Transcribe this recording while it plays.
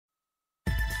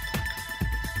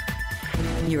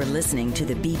You're listening to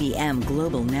the BBM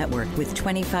Global Network with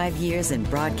 25 years in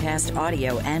broadcast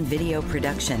audio and video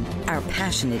production. Our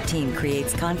passionate team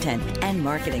creates content and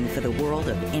marketing for the world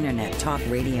of Internet Talk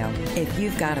Radio. If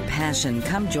you've got a passion,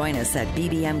 come join us at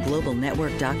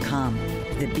bbmglobalnetwork.com.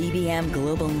 The BBM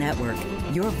Global Network.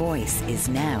 Your voice is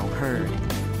now heard.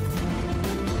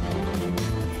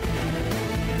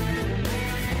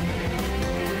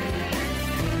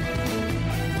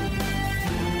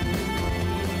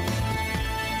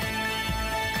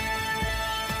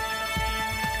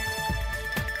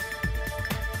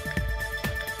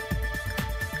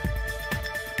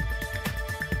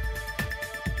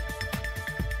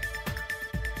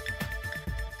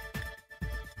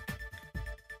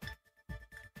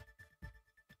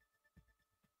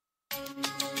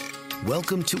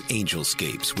 Welcome to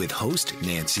Angelscapes with host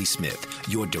Nancy Smith,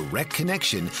 your direct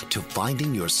connection to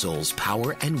finding your soul's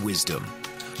power and wisdom.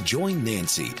 Join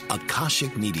Nancy,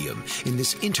 Akashic Medium, in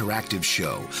this interactive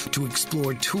show to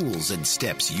explore tools and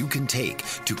steps you can take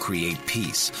to create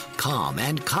peace, calm,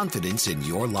 and confidence in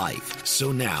your life.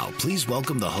 So now, please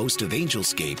welcome the host of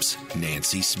Angelscapes,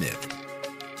 Nancy Smith.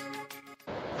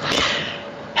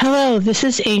 Hello, this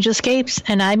is Angelscapes,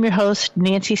 and I'm your host,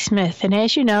 Nancy Smith. And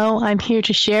as you know, I'm here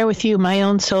to share with you my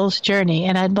own soul's journey,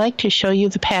 and I'd like to show you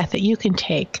the path that you can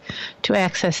take to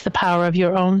access the power of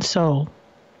your own soul.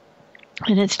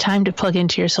 And it's time to plug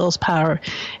into your soul's power.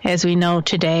 As we know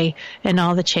today, and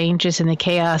all the changes and the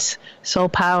chaos, soul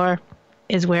power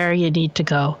is where you need to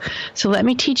go. So let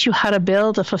me teach you how to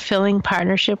build a fulfilling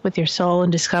partnership with your soul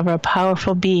and discover a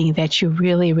powerful being that you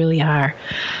really, really are.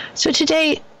 So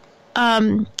today, I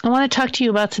want to talk to you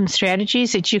about some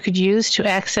strategies that you could use to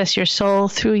access your soul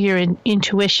through your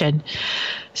intuition.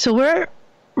 So we're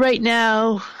right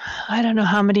now, I don't know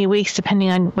how many weeks,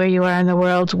 depending on where you are in the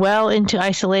world, well into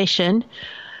isolation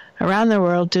around the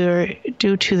world due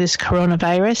to this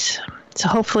coronavirus. So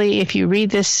hopefully if you read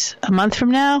this a month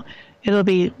from now, it'll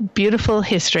be beautiful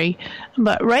history.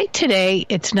 But right today,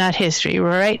 it's not history.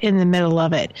 We're right in the middle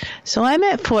of it. So I'm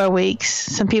at 4 weeks.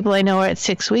 Some people I know are at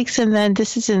 6 weeks. And then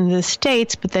this is in the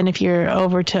States. But then if you're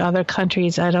over to other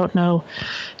countries, I don't know.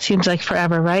 Seems like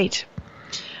forever, right?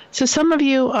 So some of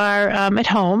you are at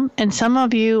home. And some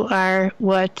of you are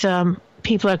what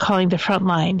people are calling the front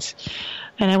lines.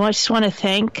 And I just want to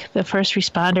thank the first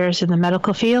responders in the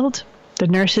medical field, the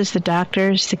nurses, the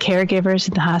doctors, the caregivers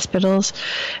in the hospitals,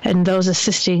 and those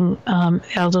assisting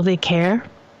elderly care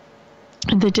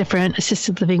in the different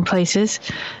assisted living places.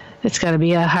 It's got to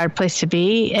be a hard place to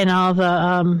be. And all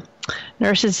the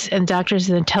nurses and doctors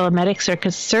in the telemedic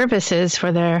services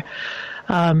for their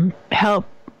help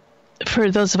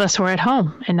for those of us who are at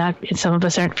home and some of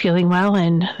us aren't feeling well.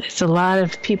 And it's a lot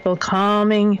of people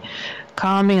calming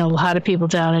a lot of people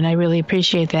down, and I really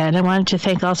appreciate that. And I wanted to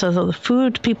thank also the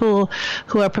food people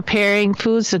who are preparing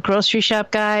foods, the grocery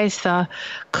shop guys, the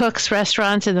cooks,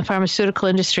 restaurants, and the pharmaceutical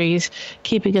industries,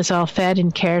 keeping us all fed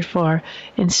and cared for,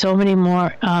 and so many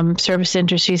more service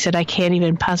industries that I can't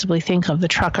even possibly think of, the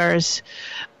truckers,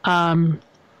 the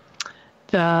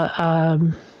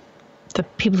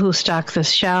people who stock the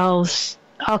shelves,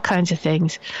 all kinds of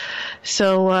things.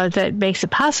 So that makes it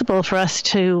possible for us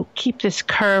to keep this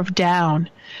curve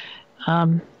down.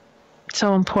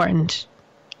 So important.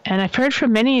 And I've heard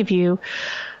from many of you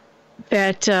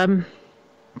that it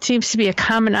seems to be a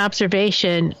common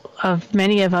observation of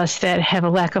many of us that have a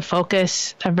lack of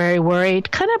focus, are very worried,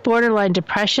 kind of borderline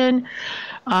depression,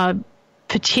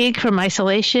 fatigue from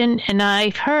isolation. And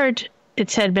I've heard it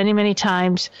said many, many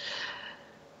times,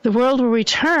 the world will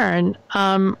return,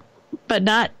 but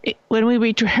not when we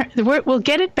return. We'll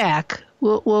get it back.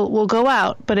 We'll go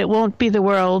out, but it won't be the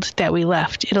world that we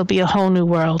left. It'll be a whole new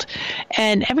world.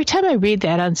 And every time I read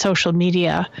that on social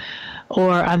media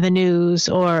or on the news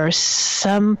or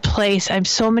someplace,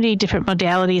 so many different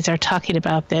modalities are talking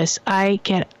about this, I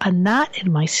get a knot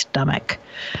in my stomach,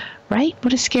 right?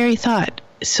 What a scary thought.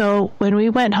 So when we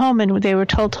went home and they were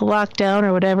told to lock down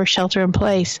or whatever, shelter in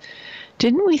place,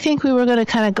 didn't we think we were going to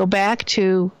kind of go back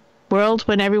to world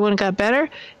when everyone got better?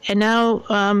 And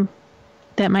now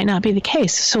that might not be the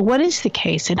case. So what is the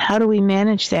case, and how do we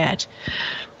manage that?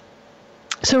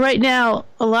 So right now,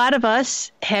 a lot of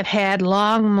us have had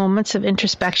long moments of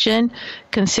introspection,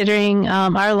 considering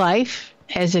our life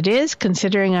as it is,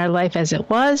 considering our life as it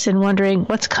was, and wondering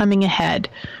what's coming ahead.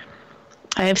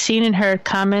 I have seen and heard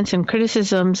comments and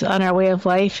criticisms on our way of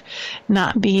life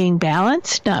not being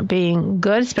balanced, not being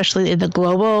good, especially in the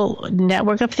global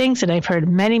network of things. And I've heard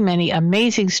many, many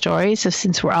amazing stories of,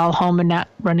 since we're all home and not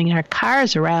running our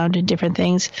cars around and different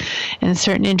things, and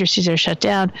certain industries are shut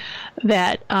down,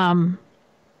 that, the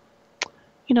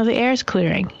air's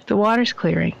clearing, the water's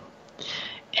clearing.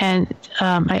 And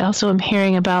I also am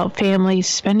hearing about families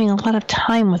spending a lot of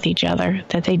time with each other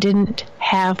that they didn't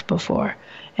have before.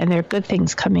 And there are good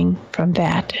things coming from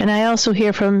that. And I also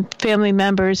hear from family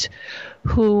members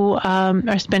who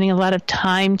are spending a lot of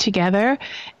time together,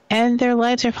 and their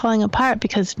lives are falling apart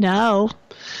because now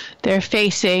they're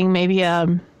facing maybe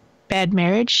a bad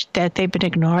marriage that they've been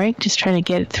ignoring, just trying to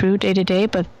get it through day to day,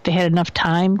 but they had enough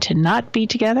time to not be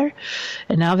together,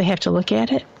 and now they have to look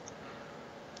at it.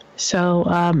 So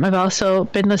I've also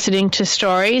been listening to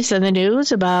stories in the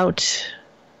news about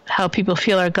how people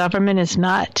feel our government is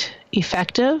not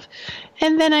effective.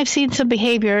 And then I've seen some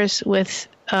behaviors with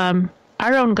our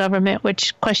own government,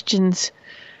 which questions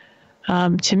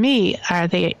to me, are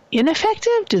they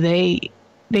ineffective? Do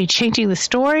they changing the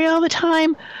story all the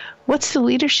time? What's the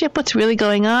leadership? What's really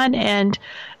going on? And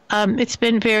it's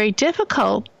been very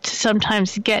difficult to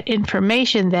sometimes get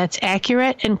information that's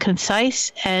accurate and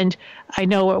concise. And I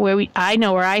know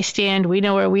where I stand. We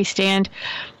know where we stand.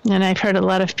 And I've heard a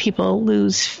lot of people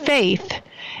lose faith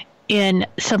in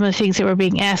some of the things that we're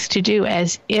being asked to do,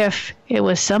 as if it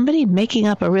was somebody making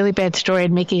up a really bad story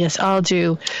and making us all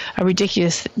do a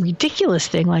ridiculous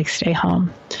thing like stay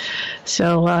home.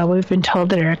 So we've been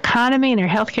told that our economy and our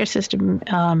healthcare system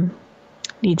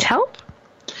needs help,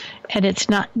 and it's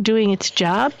not doing its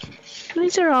job.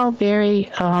 These are all very,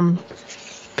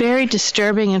 very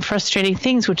disturbing and frustrating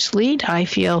things, which lead, I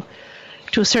feel,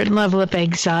 to a certain level of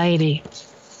anxiety.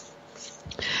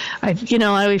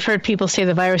 We've heard people say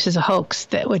the virus is a hoax,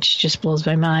 which just blows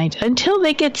my mind, until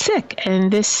they get sick.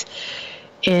 And this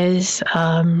is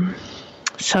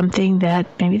something that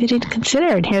maybe they didn't consider.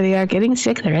 And here they are getting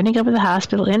sick. They're ending up in the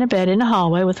hospital, in a bed, in a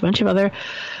hallway with a bunch of other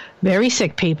very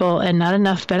sick people and not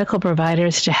enough medical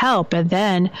providers to help. And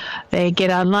then they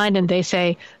get online and they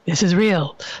say, this is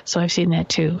real. So I've seen that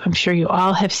too. I'm sure you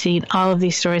all have seen all of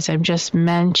these stories I'm just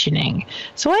mentioning.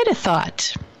 So I had a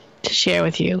thought to share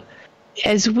with you.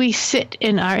 As we sit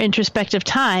in our introspective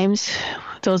times,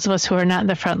 those of us who are not in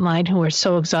the front line, who are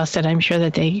so exhausted, I'm sure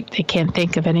that they can't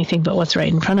think of anything but what's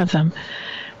right in front of them.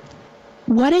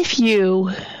 What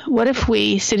if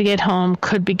we, sitting at home,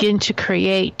 could begin to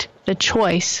create the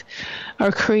choice,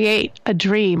 or create a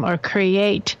dream, or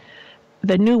create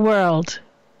the new world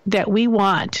that we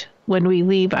want when we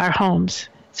leave our homes?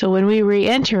 So when we're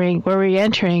re-entering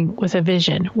with a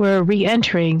vision. We're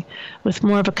re-entering with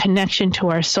more of a connection to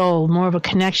our soul, more of a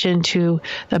connection to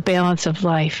the balance of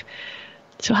life.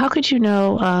 So how could you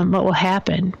know what will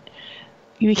happen?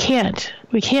 We can't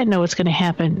know what's going to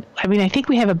happen. I mean, I think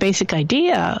we have a basic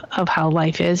idea of how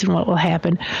life is and what will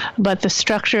happen, but the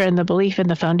structure and the belief and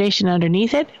the foundation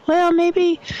underneath it, well,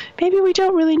 maybe we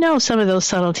don't really know some of those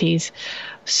subtleties.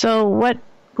 So what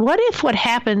if what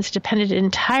happens depended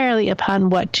entirely upon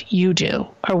what you do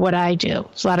or what I do?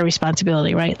 It's a lot of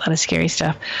responsibility, right? A lot of scary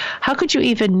stuff. How could you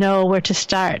even know where to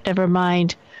start, never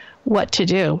mind what to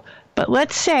do? But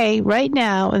let's say right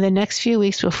now, in the next few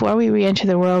weeks before we re-enter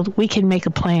the world, we can make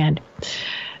a plan.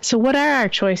 So what are our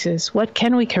choices? What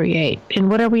can we create? And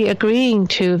what are we agreeing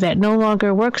to that no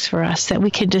longer works for us, that we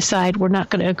can decide we're not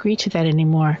going to agree to that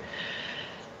anymore?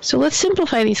 So let's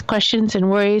simplify these questions and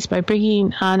worries by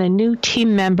bringing on a new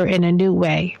team member in a new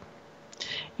way.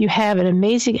 You have an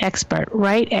amazing expert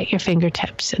right at your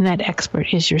fingertips, and that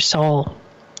expert is your soul.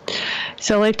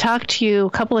 So I've talked to you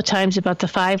a couple of times about the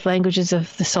 5 languages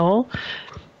of the soul.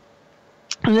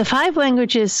 And the 5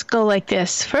 languages go like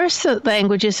this. First, the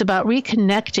language is about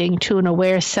reconnecting to an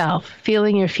aware self,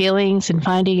 feeling your feelings and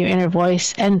finding your inner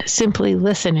voice and simply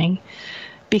listening.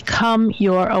 Become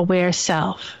your aware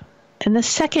self. And the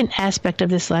second aspect of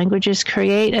this language is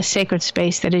create a sacred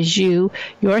space that is you,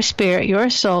 your spirit, your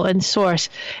soul, and source.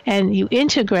 And you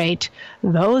integrate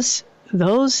those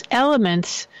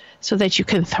elements so that you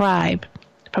can thrive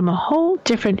from a whole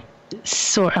different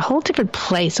sort, a whole different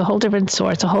place, a whole different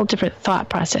source, a whole different thought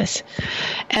process.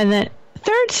 And the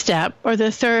third step, or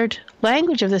the third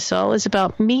language of the soul, is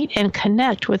about meet and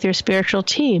connect with your spiritual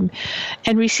team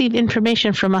and receive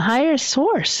information from a higher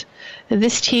source.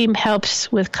 This team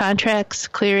helps with contracts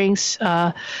clearing,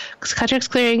 soul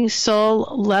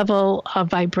level of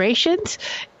vibrations,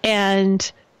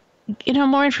 and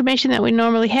more information that we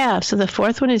normally have. So the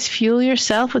fourth one is fuel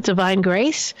yourself with divine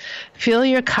grace. Fill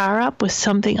your car up with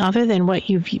something other than what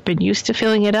you've been used to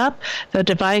filling it up. The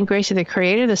divine grace of the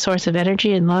Creator, the source of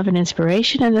energy and love and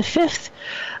inspiration. And the fifth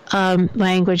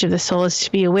language of the soul is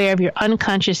to be aware of your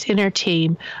unconscious inner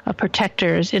team of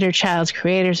protectors, inner childs,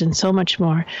 creators, and so much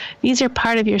more. These are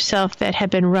part of yourself that have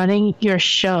been running your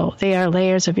show. They are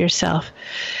layers of yourself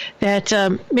that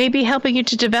may be helping you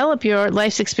to develop your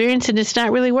life's experience, and it's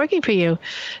not really working for you.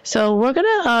 So we're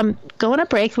going to go on a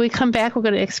break. When we come back, we're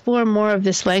going to explore more of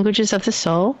this languages of the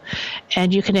soul,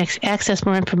 and you can access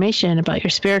more information about your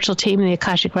spiritual team and the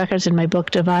Akashic Records in my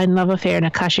book, Divine Love Affair and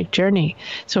Akashic Journey.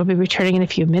 So we'll be returning in a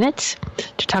few minutes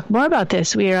to talk more about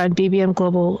this. We are on BBM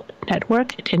Global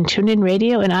Network and TuneIn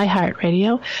Radio and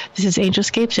iHeartRadio. This is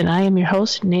Angelscapes, and I am your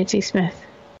host, Nancy Smith.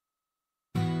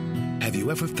 Have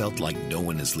you ever felt like no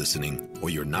one is listening, or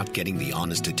you're not getting the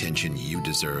honest attention you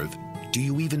deserve? Do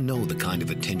you even know the kind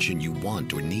of attention you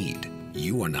want or need?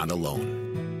 You are not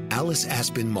alone. Alice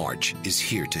Aspin March is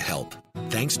here to help.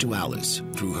 Thanks to Alice,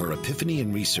 through her epiphany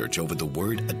and research over the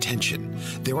word attention,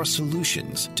 there are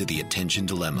solutions to the attention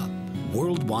dilemma.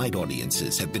 Worldwide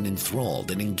audiences have been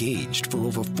enthralled and engaged for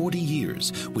over 40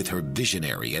 years with her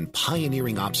visionary and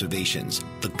pioneering observations.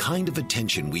 The kind of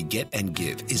attention we get and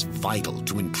give is vital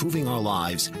to improving our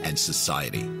lives and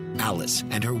society. Alice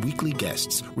and her weekly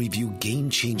guests review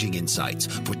game-changing insights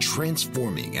for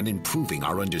transforming and improving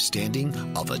our understanding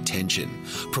of attention,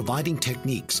 providing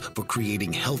techniques for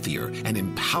creating healthier and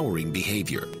empowering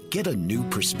behavior. Get a new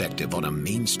perspective on a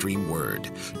mainstream word.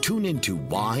 Tune into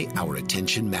Why Our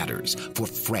Attention Matters for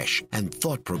fresh and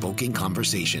thought-provoking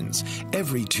conversations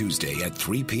every Tuesday at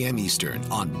 3 p.m. Eastern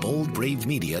on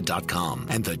boldbravemedia.com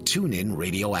and the TuneIn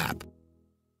Radio app.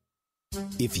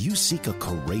 If you seek a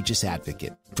courageous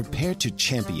advocate, prepared to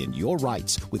champion your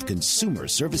rights with consumer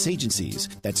service agencies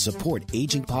that support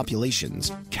aging populations,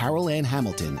 Carol Ann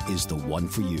Hamilton is the one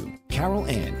for you. Carol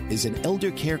Ann is an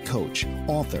elder care coach,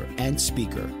 author, and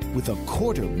speaker with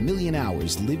 250,000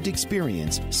 hours lived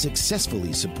experience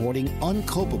successfully supporting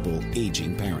uncopable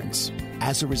aging parents.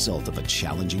 As a result of a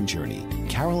challenging journey,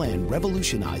 Carol Ann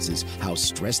revolutionizes how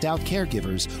stressed out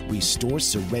caregivers restore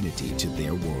serenity to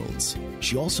their worlds.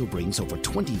 She also brings over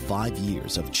 25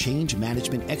 years of change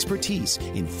management expertise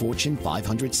in Fortune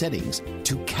 500 settings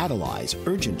to catalyze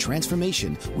urgent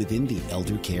transformation within the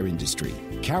elder care industry.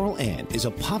 Carol Ann is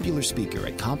a popular speaker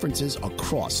at conferences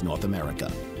across North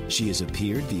America. She has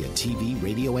appeared via TV,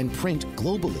 radio, and print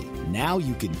globally. Now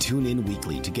you can tune in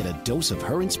weekly to get a dose of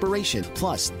her inspiration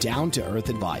plus down-to-earth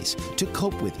advice to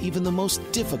cope with even the most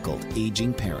difficult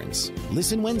aging parents.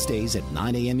 Listen Wednesdays at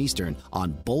 9 a.m. Eastern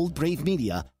on Bold Brave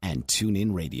Media and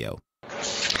TuneIn Radio.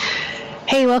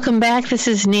 Hey, welcome back. This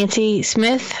is Nancy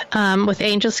Smith with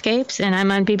Angelscapes, and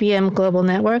I'm on BBM Global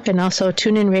Network and also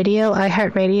TuneIn Radio,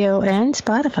 iHeartRadio, and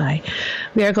Spotify.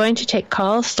 We are going to take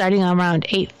calls starting around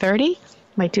 8:30.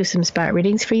 Might do some spot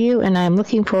readings for you, and I'm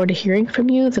looking forward to hearing from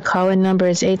you. The call-in number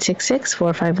is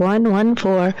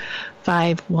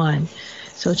 866-451-1451.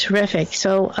 So terrific.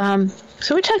 So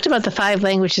we talked about the 5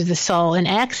 languages of the soul and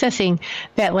accessing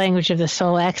that language of the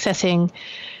soul, accessing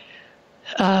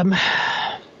that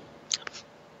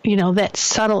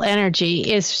subtle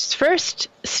energy is first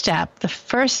step. The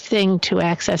first thing to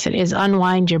access it is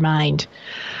unwind your mind.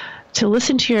 To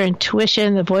listen to your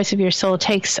intuition, the voice of your soul,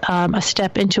 takes a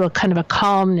step into a kind of a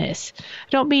calmness.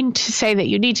 I don't mean to say that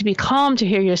you need to be calm to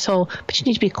hear your soul, but you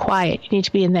need to be quiet. You need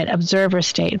to be in that observer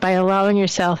state by allowing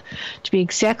yourself to be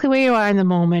exactly where you are in the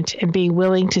moment and be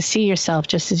willing to see yourself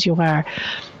just as you are.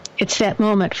 It's that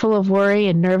moment full of worry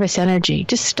and nervous energy.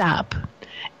 Just stop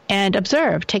and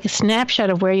observe. Take a snapshot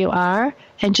of where you are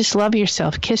and just love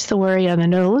yourself. Kiss the worry on the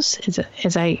nose,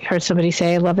 as I heard somebody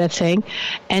say. I love that saying.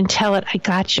 And tell it, I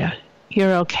gotcha.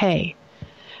 You're okay.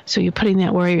 So you're putting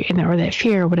that worry in or that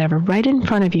fear or whatever right in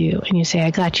front of you, and you say,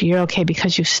 I got you. You're okay,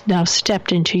 because you've now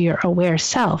stepped into your aware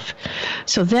self.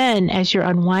 So then, as you're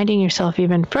unwinding yourself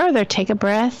even further, take a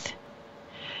breath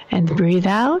and breathe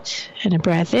out and a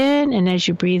breath in. And as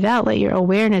you breathe out, let your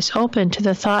awareness open to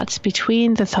the thoughts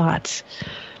between the thoughts,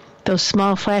 those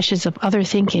small flashes of other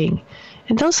thinking.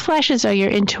 And those flashes are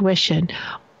your intuition,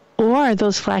 or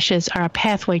those flashes are a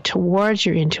pathway towards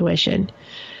your intuition.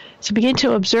 So begin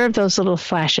to observe those little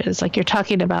flashes, like you're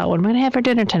talking about what I'm going to have for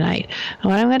dinner tonight,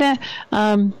 what I'm going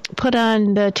to put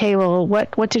on the table,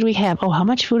 what did we have? Oh, how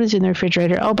much food is in the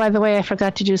refrigerator? Oh, by the way, I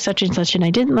forgot to do such and such, and I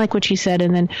didn't like what she said.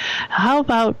 And then how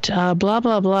about blah,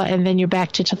 blah, blah, and then you're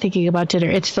back to thinking about dinner.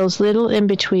 It's those little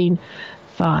in-between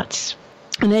thoughts.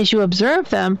 And as you observe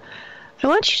them, I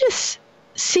want you to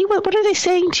see what are they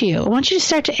saying to you. I want you to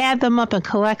start to add them up and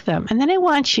collect them. And then I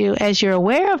want you, as you're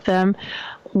aware of them,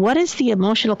 what is the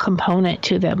emotional component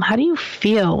to them? How do you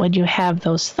feel when you have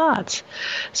those thoughts?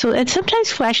 So, and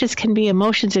sometimes flashes can be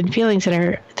emotions and feelings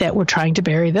that we're trying to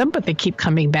bury them, but they keep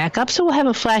coming back up. So we'll have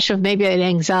a flash of maybe an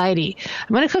anxiety.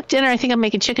 I'm going to cook dinner. I think I'm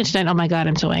making chicken tonight. Oh my God,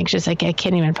 I'm so anxious. I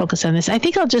can't even focus on this. I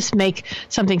think I'll just make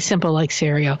something simple like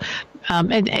cereal.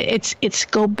 And it's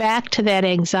go back to that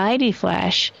anxiety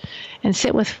flash and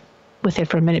sit with it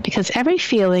for a minute, because every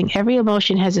feeling, every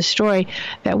emotion has a story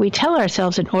that we tell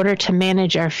ourselves in order to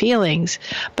manage our feelings.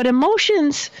 But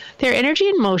emotions, they're energy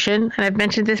in motion, and I've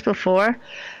mentioned this before,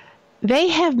 they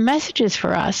have messages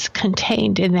for us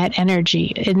contained in that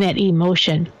energy, in that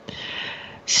emotion.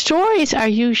 Stories are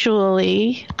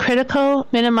usually critical,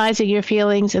 minimizing your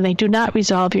feelings, and they do not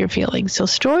resolve your feelings. So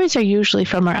stories are usually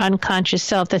from our unconscious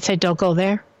self that say, don't go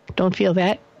there, don't feel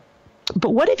that.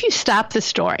 But what if you stop the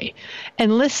story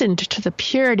and listened to the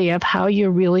purity of how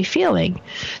you're really feeling?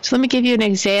 So let me give you an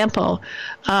example.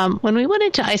 When we went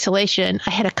into isolation, I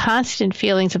had a constant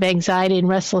feelings of anxiety and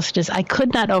restlessness. I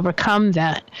could not overcome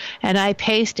that. And I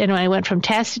paced, and I went from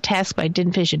task to task, but I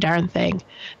didn't finish a darn thing.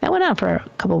 That went on for a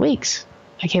couple of weeks.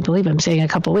 I can't believe I'm saying a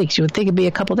couple of weeks. You would think it'd be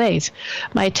a couple of days.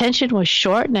 My attention was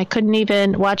short, and I couldn't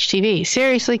even watch TV.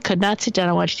 Seriously, could not sit down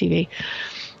and watch TV.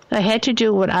 I had to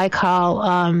do what I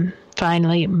call...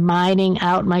 finally mining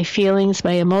out my feelings,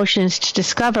 my emotions, to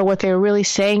discover what they were really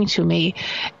saying to me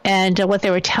and what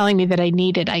they were telling me that I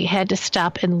needed. I had to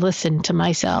stop and listen to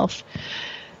myself.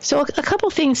 So a couple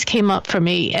things came up for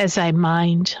me as I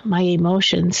mined my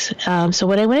emotions. So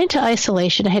when I went into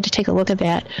isolation, I had to take a look at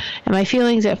that. And my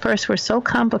feelings at first were so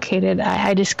complicated,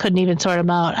 I just couldn't even sort them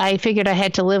out. I figured I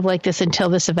had to live like this until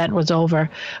this event was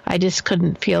over. I just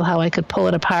couldn't feel how I could pull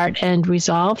it apart and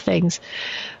resolve things.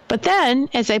 But then,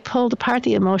 as I pulled apart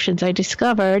the emotions, I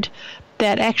discovered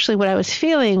that actually what I was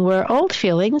feeling were old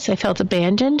feelings. I felt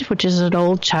abandoned, which is an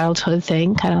old childhood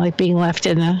thing, kind of like being left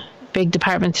in a big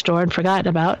department store and forgotten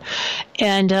about.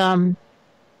 And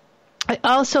I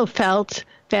also felt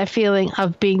that feeling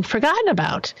of being forgotten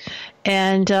about.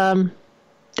 And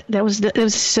that was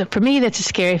for me, that's a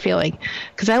scary feeling,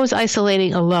 because I was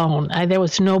isolating alone. There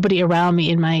was nobody around me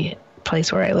in my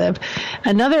place where I live.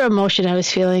 Another emotion I was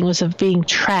feeling was of being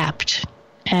trapped.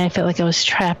 And I felt like I was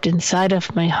trapped inside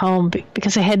of my home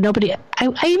because I had nobody.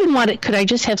 I even wanted, could I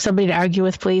just have somebody to argue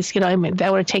with, please? You know, I mean,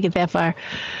 that would have taken it that far.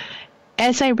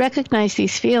 As I recognized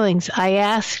these feelings, I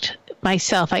asked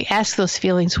myself, I asked those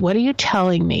feelings, what are you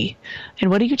telling me? And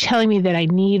what are you telling me that I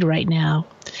need right now?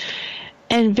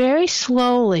 And very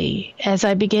slowly, as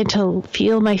I began to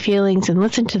feel my feelings and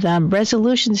listen to them,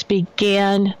 resolutions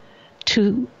began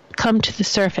to come to the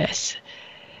surface.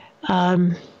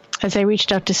 As I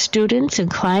reached out to students and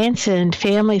clients and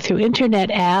family through internet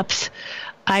apps,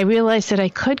 I realized that I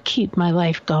could keep my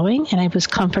life going, and I was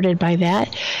comforted by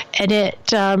that. And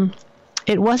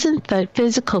it wasn't the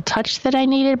physical touch that I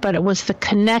needed, but it was the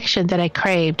connection that I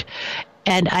craved.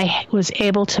 And I was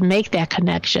able to make that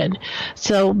connection.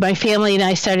 So my family and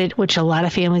I started, which a lot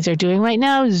of families are doing right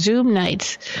now, Zoom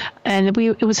nights. And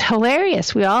it was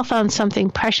hilarious. We all found something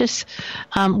precious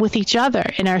with each other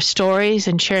in our stories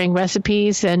and sharing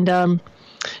recipes and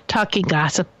talking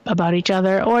gossip about each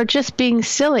other, or just being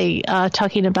silly,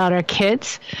 talking about our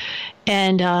kids.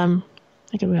 And I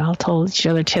think we all told each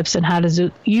other tips on how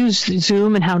to use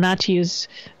Zoom and how not to use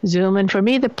Zoom. And for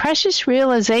me, the precious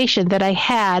realization that I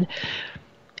had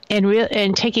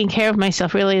and taking care of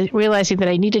myself, really realizing that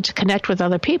I needed to connect with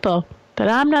other people, but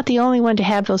I'm not the only one to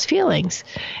have those feelings.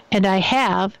 And I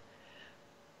have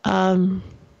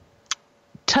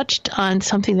touched on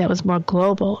something that was more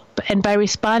global. And by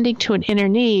responding to an inner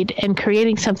need and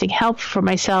creating something helpful for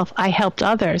myself, I helped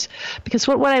others. Because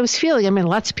what I was feeling, I mean,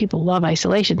 lots of people love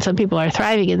isolation. Some people are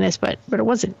thriving in this, but I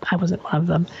wasn't one of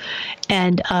them.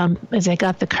 And as I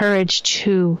got the courage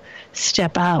to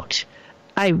step out,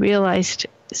 I realized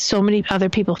so many other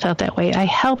people felt that way. I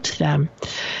helped them.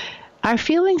 Our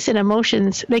feelings and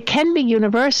emotions, they can be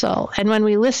universal. And when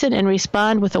we listen and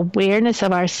respond with awareness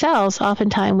of ourselves,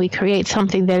 oftentimes we create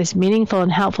something that is meaningful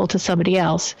and helpful to somebody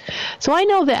else. So I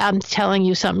know that I'm telling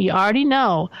you something you already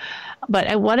know, but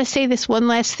I want to say this one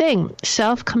last thing.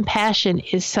 Self-compassion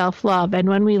is self-love. And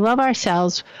when we love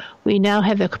ourselves, we now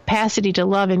have the capacity to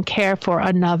love and care for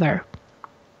another.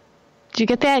 Do you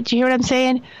get that? Do you hear what I'm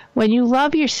saying? When you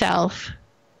love yourself,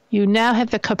 you now have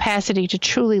the capacity to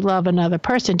truly love another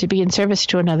person, to be in service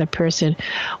to another person.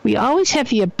 We always have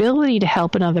the ability to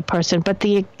help another person, but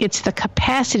it's the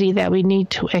capacity that we need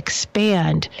to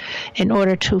expand in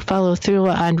order to follow through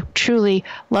on truly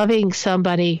loving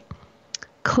somebody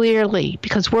clearly,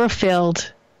 because we're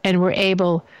filled and we're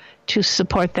able to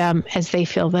support them as they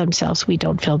feel themselves. We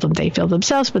don't feel them, they feel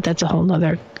themselves, but that's a whole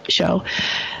nother show.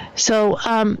 So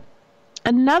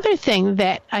another thing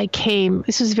that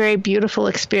this was a very beautiful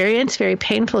experience, very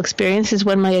painful experience, is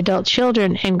when my adult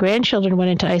children and grandchildren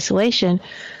went into isolation,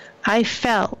 I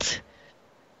felt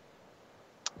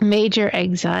major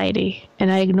anxiety,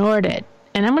 and I ignored it.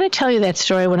 And I'm going to tell you that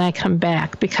story when I come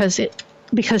back, because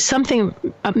something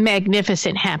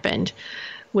magnificent happened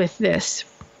with this.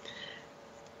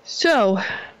 So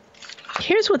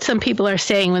here's what some people are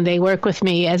saying when they work with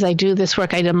me. As I do this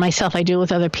work, I do myself, I do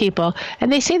with other people,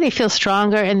 and they say they feel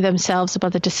stronger in themselves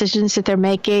about the decisions that they're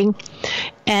making,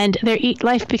 and their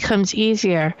life becomes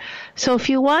easier. So if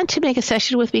you want to make a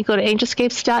session with me, go to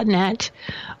angelscapes.net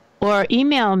or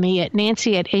email me at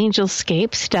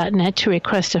nancy@angelscapes.net to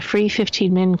request a free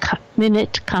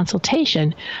 15-minute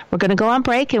consultation. We're going to go on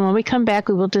break, and when we come back,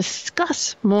 we will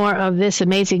discuss more of this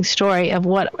amazing story of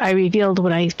what I revealed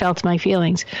when I felt my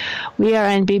feelings. We are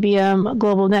on BBM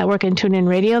Global Network and TuneIn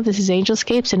Radio. This is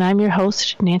Angelscapes, and I'm your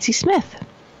host, Nancy Smith.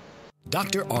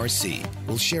 Dr. RC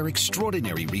will share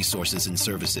extraordinary resources and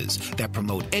services that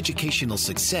promote educational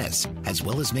success, as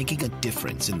well as making a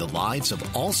difference in the lives of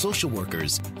all social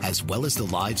workers, as well as the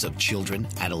lives of children,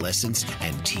 adolescents,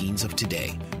 and teens of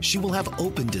today. She will have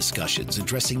open discussions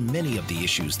addressing many of the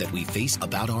issues that we face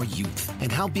about our youth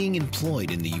and how being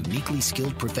employed in the uniquely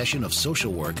skilled profession of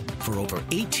social work for over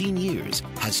 18 years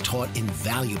has taught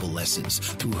invaluable lessons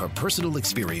through her personal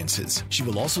experiences. She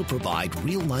will also provide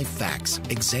real-life facts,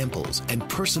 examples, and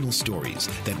personal stories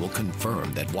that will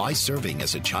confirm that why serving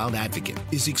as a child advocate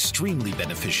is extremely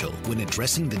beneficial when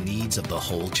addressing the needs of the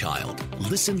whole child.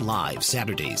 Listen live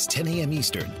Saturdays, 10 a.m.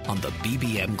 Eastern on the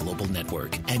BBM Global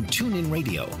Network and TuneIn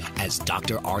Radio as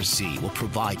Dr. RC will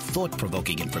provide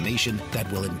thought-provoking information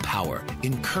that will empower,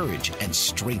 encourage, and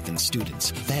strengthen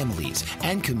students, families,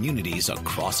 and communities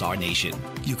across our nation.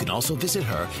 You can also visit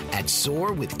her at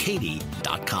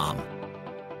soarwithkatie.com.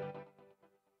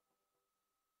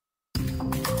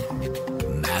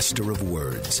 Master of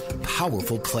words,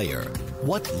 powerful player.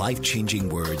 What life-changing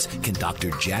words can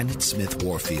Dr. Janet Smith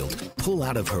Warfield pull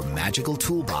out of her magical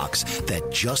toolbox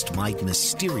that just might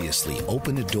mysteriously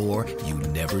open a door you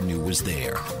never knew was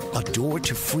there? A door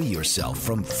to free yourself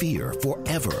from fear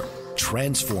forever.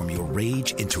 Transform your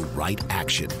rage into right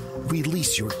action.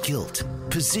 Release your guilt.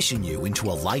 Position you into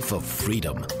a life of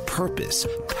freedom, purpose,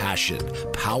 passion,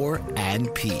 power,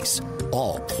 and peace.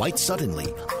 All quite suddenly,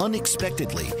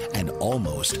 unexpectedly, and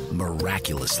almost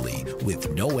miraculously, with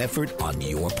no effort on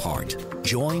your part.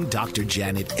 Join Dr.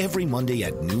 Janet every Monday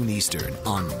at noon Eastern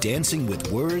on Dancing with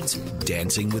Words,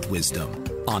 Dancing with Wisdom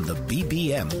on the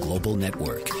BBM Global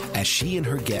Network, as she and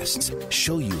her guests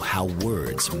show you how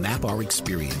words map our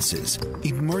experiences,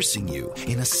 immersing you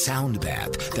in a sound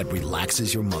bath that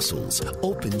relaxes your muscles,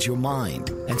 opens your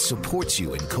mind, and supports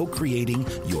you in co-creating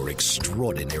your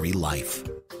extraordinary life.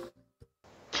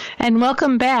 And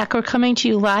welcome back. We're coming to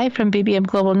you live from BBM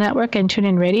Global Network and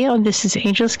TuneIn Radio, and this is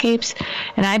Angelscapes,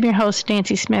 and I'm your host,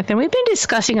 Nancy Smith. And we've been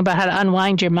discussing about how to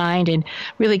unwind your mind and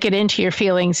really get into your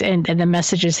feelings and the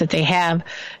messages that they have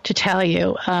to tell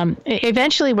you.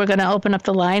 Eventually, we're going to open up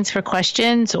the lines for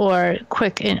questions or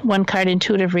quick one-card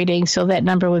intuitive readings, so that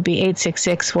number would be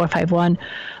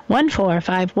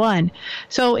 866-451-1451.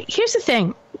 So here's the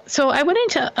thing. So I went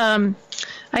into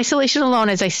isolation alone,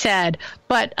 as I said,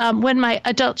 but when my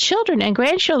adult children and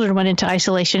grandchildren went into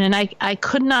isolation and I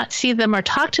could not see them or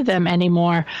talk to them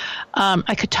anymore,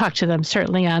 I could talk to them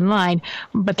certainly online,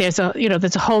 but there's a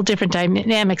whole different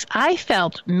dynamics. I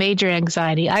felt major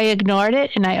anxiety. I ignored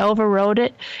it and I overrode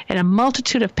it in a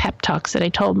multitude of pep talks that I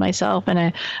told myself,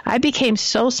 and I became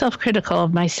so self-critical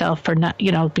of myself for not,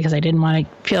 because I didn't want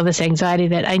to feel this anxiety,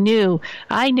 that I knew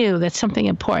that something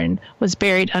important was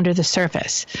buried under the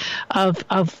surface of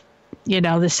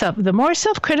the more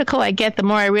self-critical I get, the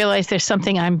more I realize there's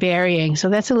something I'm burying. So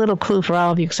that's a little clue for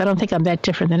all of you, because I don't think I'm that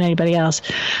different than anybody else.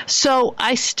 So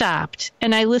I stopped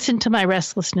and I listened to my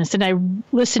restlessness and I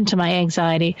listened to my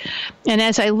anxiety. And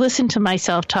as I listened to my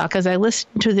self-talk, as I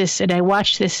listened to this and I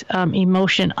watched this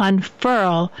emotion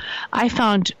unfurl, I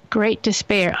found great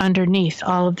despair underneath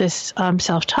all of this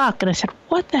self-talk. And I said,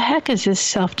 what the heck is this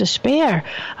self-despair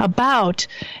about?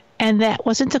 And that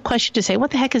wasn't the question to say,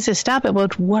 what the heck is this? Stop it. Well,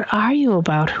 what are you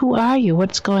about? Who are you?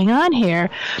 What's going on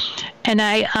here? And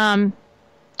I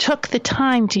took the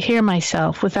time to hear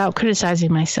myself without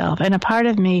criticizing myself. And a part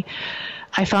of me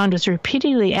I found was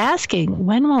repeatedly asking,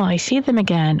 when will I see them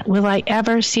again? Will I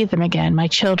ever see them again, my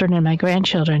children and my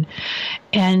grandchildren?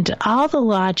 And all the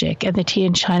logic and the tea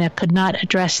in China could not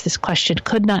address this question,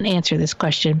 could not answer this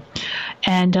question.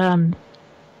 And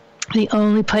the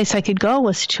only place I could go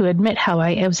was to admit how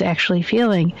I was actually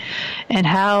feeling and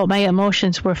how my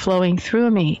emotions were flowing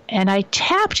through me. And I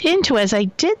tapped into, as I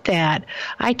did that,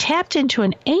 I tapped into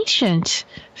an ancient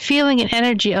feeling and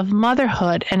energy of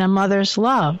motherhood and a mother's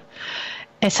love.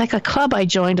 It's like a club I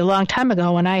joined a long time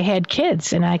ago when I had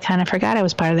kids, and I kind of forgot I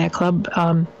was part of that club.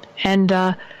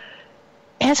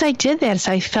 As I did that, as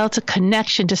I felt a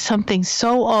connection to something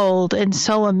so old and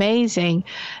so amazing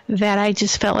that I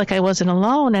just felt like I wasn't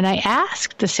alone. And I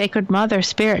asked the Sacred Mother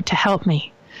Spirit to help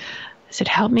me. I said,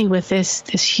 help me with this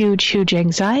huge, huge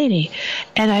anxiety.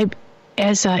 And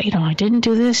I didn't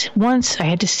do this once. I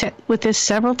had to sit with this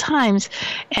several times.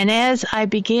 And as I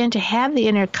began to have the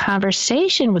inner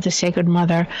conversation with the Sacred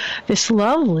Mother, this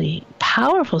lovely,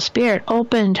 powerful spirit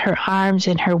opened her arms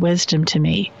and her wisdom to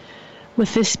me.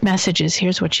 With this messages,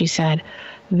 here's what she said: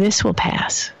 this will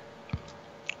pass.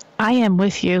 I am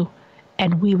with you,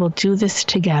 and we will do this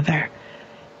together.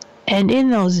 And in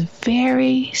those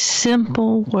very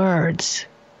simple words,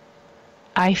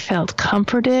 I felt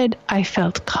comforted, I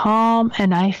felt calm,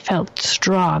 and I felt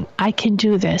strong. I can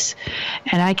do this,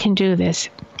 and I can do this,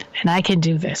 and I can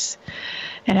do this.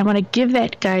 And I want to give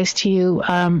that, guys, to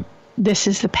you. This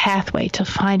is the pathway to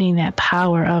finding that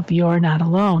power of you're not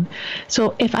alone.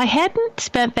 So if I hadn't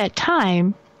spent that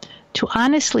time to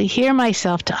honestly hear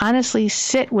myself, to honestly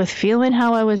sit with feeling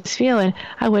how I was feeling,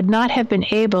 I would not have been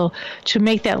able to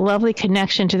make that lovely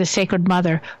connection to the Sacred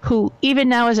Mother, who even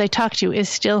now as I talk to you is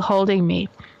still holding me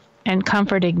and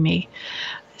comforting me.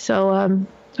 So I'm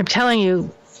telling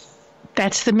you,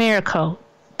 that's the miracle.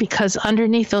 Because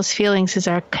underneath those feelings is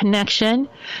our connection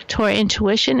to our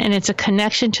intuition, and it's a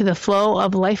connection to the flow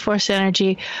of life force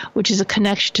energy, which is a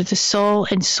connection to the soul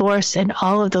and source and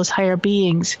all of those higher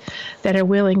beings that are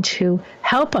willing to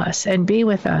help us and be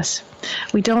with us.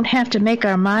 We don't have to make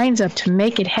our minds up to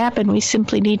make it happen. We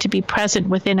simply need to be present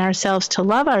within ourselves to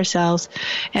love ourselves,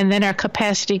 and then our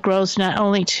capacity grows not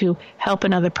only to help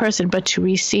another person, but to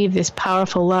receive this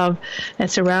powerful love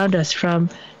that's around us from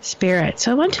Spirit.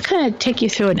 So I want to kind of take you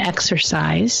through an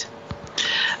exercise.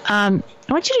 I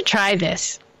want you to try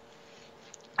this.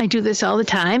 I do this all the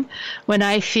time when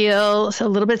I feel a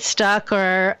little bit stuck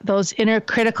or those inner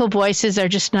critical voices are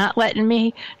just not letting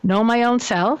me know my own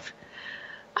self.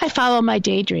 I follow my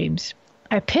daydreams.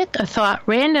 I pick a thought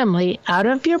randomly out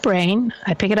of your brain.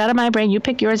 I pick it out of my brain. You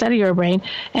pick yours out of your brain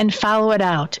and follow it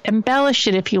out. Embellish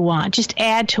it if you want. Just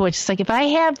add to it. It's like if I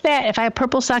have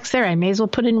purple socks there, I may as well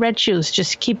put in red shoes.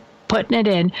 Just keep putting it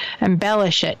in.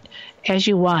 Embellish it as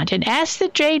you want. And ask the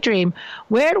daydream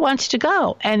where it wants to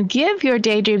go. And give your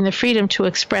daydream the freedom to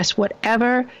express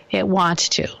whatever it wants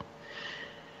to.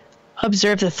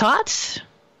 Observe the thoughts.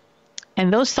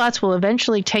 And those thoughts will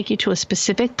eventually take you to a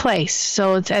specific place.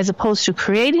 So it's as opposed to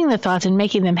creating the thoughts and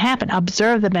making them happen,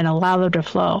 observe them and allow them to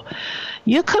flow.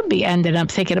 You could be ended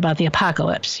up thinking about the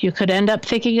apocalypse. You could end up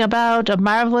thinking about a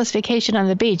marvelous vacation on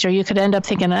the beach, or you could end up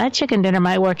thinking that chicken dinner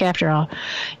might work after all.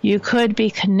 You could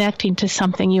be connecting to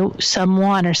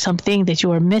someone or something that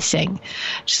you are missing.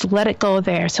 Just let it go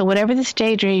there. So whatever this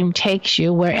daydream takes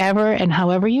you, wherever and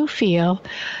however you feel,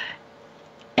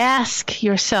 ask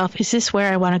yourself, is this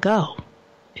where I want to go?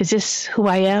 Is this who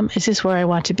I am? Is this where I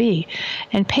want to be?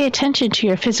 And pay attention to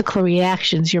your physical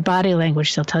reactions, your body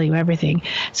language. They'll tell you everything.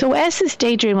 So as this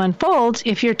daydream unfolds,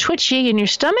 if you're twitchy and your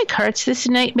stomach hurts, this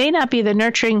may not be the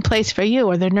nurturing place for you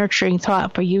or the nurturing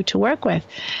thought for you to work with.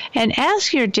 And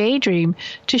ask your daydream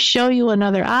to show you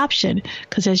another option.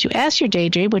 Because as you ask your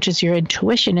daydream, which is your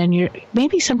intuition, and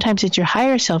maybe sometimes it's your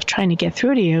higher self trying to get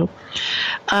through to you,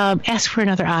 ask for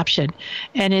another option.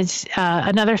 And it's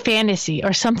another fantasy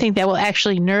or something that will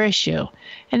actually nourish you.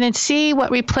 And then see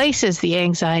what replaces the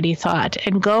anxiety thought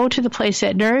and go to the place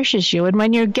that nourishes you. And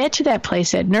when you get to that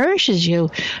place that nourishes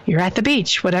you, you're at the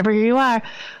beach, whatever you are,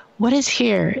 what is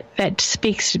here that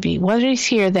speaks to me? What is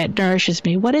here that nourishes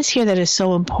me? What is here that is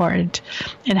so important?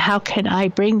 And how can I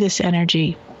bring this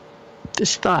energy,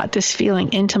 this thought, this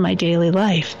feeling into my daily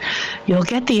life? You'll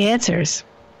get the answers.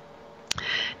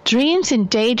 Dreams and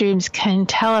daydreams can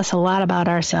tell us a lot about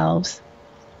ourselves.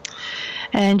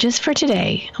 And just for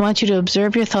today, I want you to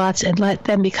observe your thoughts and let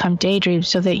them become daydreams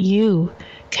so that you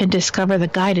can discover the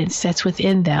guidance that's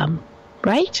within them,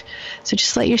 right? So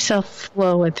just let yourself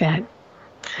flow with that.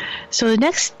 So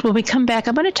when we come back,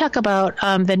 I'm going to talk about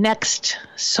the next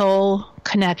soul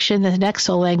connection, the next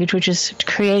soul language, which is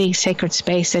creating sacred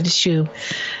space that is you.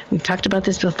 We've talked about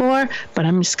this before, but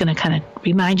I'm just going to kind of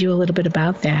remind you a little bit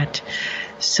about that.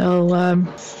 So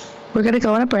we're going to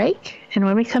go on a break. And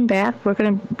when we come back,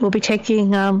 we'll be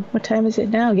taking, what time is it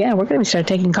now? Yeah, we're going to start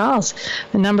taking calls.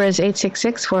 The number is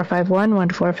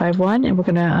 866-451-1451, and we're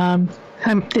going to,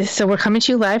 so we're coming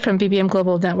to you live from BBM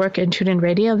Global Network and TuneIn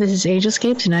Radio. This is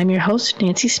Angelscapes, and I'm your host,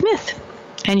 Nancy Smith.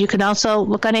 And you can also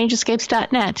look on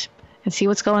angelscapes.net and see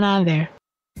what's going on there.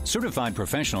 Certified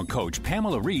professional coach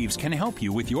Pamela Reeves can help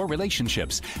you with your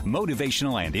relationships.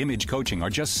 Motivational and image coaching are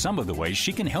just some of the ways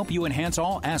she can help you enhance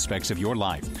all aspects of your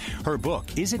life. Her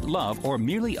book, Is It Love or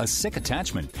Merely a Sick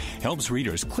Attachment?, helps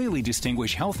readers clearly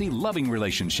distinguish healthy, loving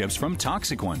relationships from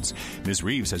toxic ones. Ms.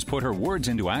 Reeves has put her words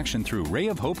into action through Ray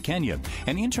of Hope Kenya,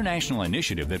 an international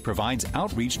initiative that provides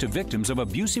outreach to victims of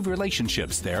abusive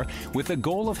relationships there with the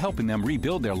goal of helping them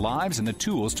rebuild their lives and the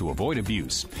tools to avoid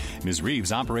abuse. Ms.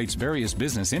 Reeves operates various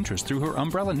business interests through her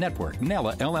umbrella network,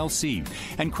 Nella LLC,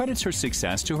 and credits her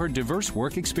success to her diverse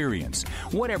work experience.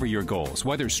 Whatever your goals,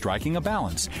 whether striking a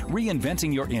balance,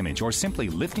 reinventing your image, or simply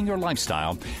lifting your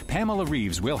lifestyle, Pamela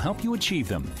Reeves will help you achieve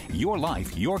them. Your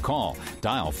life, your call.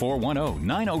 Dial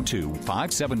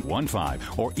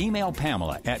 410-902-5715 or email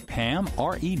Pamela at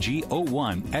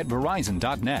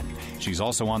pamregon@verizon.net. She's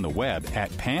also on the web at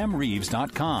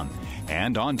pamreeves.com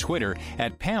and on Twitter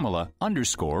at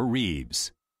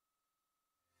Pamela_Reeves.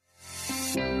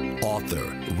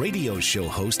 Author, radio show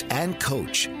host, and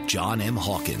coach John M.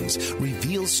 Hawkins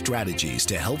reveals strategies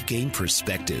to help gain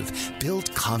perspective,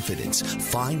 build confidence,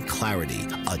 find clarity,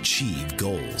 achieve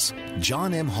goals.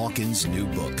 John M. Hawkins' new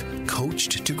book,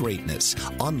 Coached to Greatness,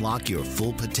 Unlock Your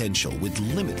Full Potential with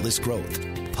Limitless Growth,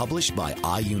 published by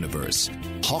iUniverse.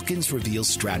 Hawkins reveals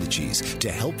strategies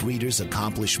to help readers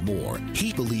accomplish more.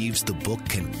 He believes the book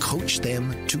can coach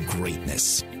them to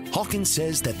greatness. Hawkins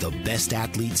says that the best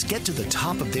athletes get to the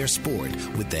top of their sport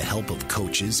with the help of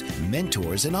coaches,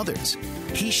 mentors, and others.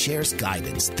 He shares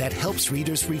guidance that helps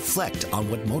readers reflect on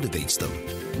what motivates them,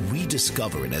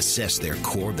 rediscover and assess their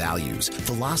core values,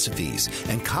 philosophies,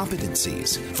 and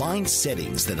competencies, find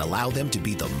settings that allow them to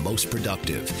be the most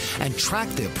productive, and track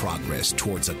their progress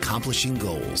towards accomplishing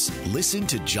goals. Listen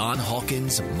to John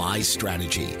Hawkins' My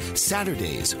Strategy,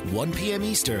 Saturdays, 1 p.m.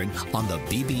 Eastern on the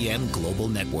BBM Global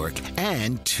Network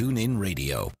and TuneIn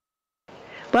Radio.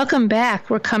 Welcome back.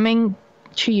 We're coming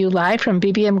to you live from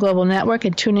BBM Global Network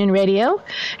and TuneIn Radio.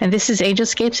 And this is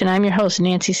Angelscapes, and I'm your host,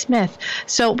 Nancy Smith.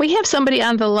 So we have somebody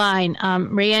on the line,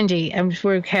 Randy, and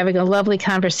we're having a lovely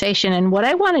conversation. And what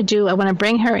I want to do, I want to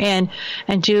bring her in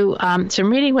and do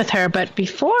some reading with her. But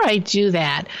before I do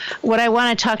that, what I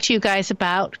want to talk to you guys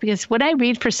about, because when I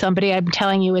read for somebody, I'm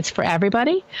telling you it's for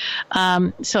everybody.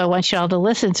 So I want you all to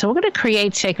listen. So we're going to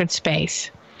create sacred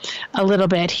space a little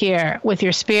bit here with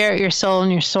your spirit, your soul,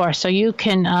 and your source, so you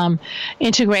can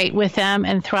integrate with them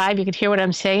and thrive. You can hear what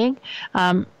I'm saying.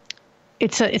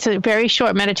 It's a very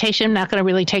short meditation. I'm not going to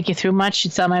really take you through much.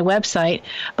 It's on my website.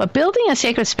 But building a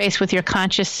sacred space with your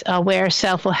conscious, aware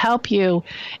self will help you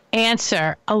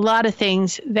answer a lot of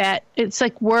things that it's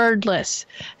like wordless.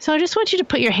 So I just want you to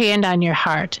put your hand on your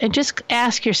heart and just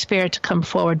ask your spirit to come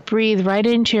forward. Breathe right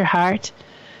into your heart.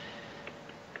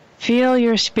 Feel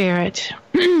your spirit.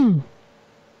 And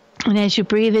as you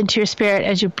breathe into your spirit,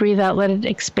 as you breathe out, let it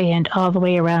expand all the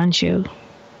way around you.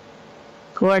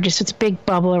 Gorgeous. It's a big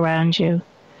bubble around you.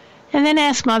 And then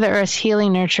ask Mother Earth's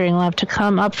healing, nurturing love to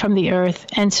come up from the earth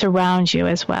and surround you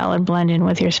as well and blend in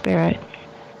with your spirit.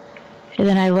 And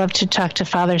then I love to talk to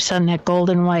Father, Son, that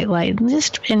golden white light. And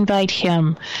just invite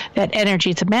him, that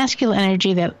energy. It's a masculine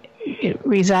energy that it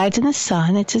resides in the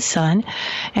sun. It's a sun.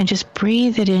 And just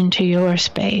breathe it into your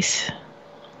space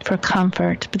for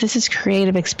comfort. But this is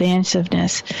creative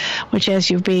expansiveness, which as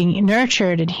you're being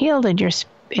nurtured and healed in your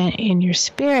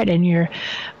spirit and your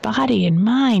body and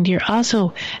mind, you're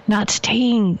also not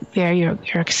staying there. You're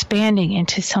expanding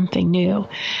into something new.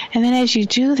 And then as you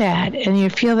do that and you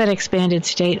feel that expanded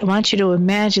state, I want you to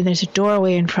imagine there's a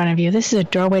doorway in front of you. This is a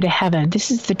doorway to heaven.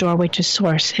 This is the doorway to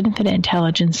source, infinite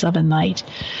intelligence, love, and light.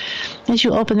 As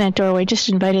you open that doorway, just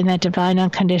invite in that divine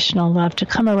unconditional love to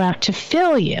come around, to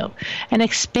fill you and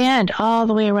expand all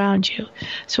the way around you.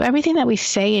 So everything that we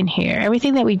say in here,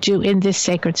 everything that we do in this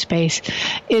sacred space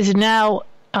is now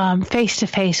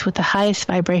face-to-face with the highest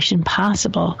vibration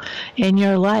possible in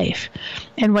your life.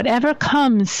 And whatever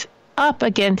comes up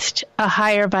against a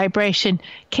higher vibration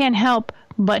can't help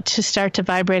but to start to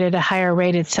vibrate at a higher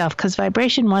rate itself, because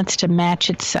vibration wants to match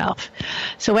itself.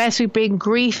 So as we bring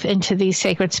grief into these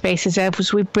sacred spaces,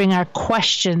 as we bring our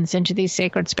questions into these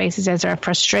sacred spaces, as our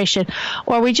frustration,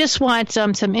 or we just want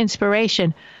some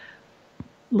inspiration,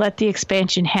 let the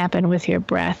expansion happen with your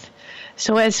breath.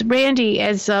 So as Randy,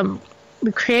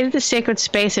 we created the sacred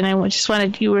space, and I just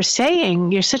wanted, you were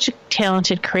saying, you're such a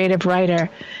talented creative writer,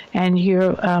 and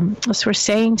you were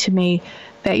saying to me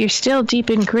that you're still deep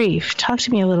in grief. Talk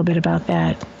to me a little bit about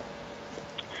that.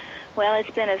 Well,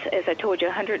 it's been, as I told you,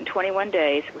 121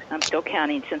 days. I'm still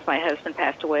counting since my husband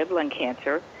passed away of lung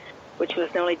cancer, which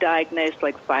was only diagnosed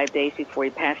like 5 days before he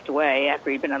passed away,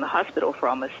 after he'd been in the hospital for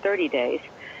almost 30 days.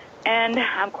 And,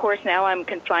 of course, now I'm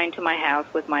confined to my house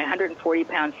with my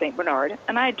 140-pound St. Bernard,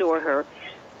 and I adore her.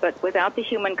 But without the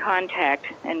human contact,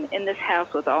 and in this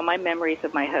house with all my memories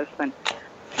of my husband,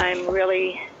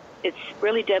 it's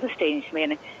really devastating to me.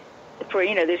 And for,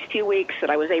 those few weeks that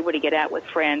I was able to get out with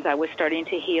friends, I was starting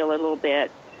to heal a little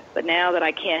bit. But now that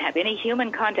I can't have any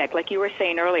human contact, like you were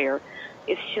saying earlier,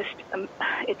 it's just,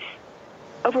 it's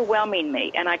overwhelming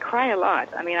me. And I cry a lot.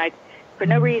 I mean, for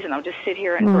no reason, I'll just sit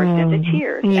here and burst into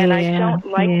tears. Yeah, and I don't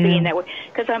like being that way,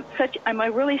 because I'm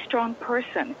a really strong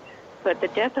person. But the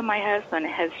death of my husband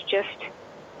has just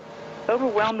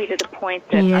overwhelmed me to the point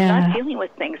that I'm not dealing with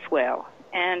things well.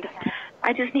 And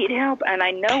I just need help, and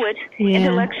I know it.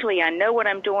 Intellectually, I know what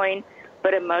I'm doing,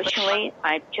 but emotionally,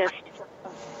 I'm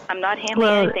not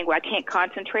handling anything where I can't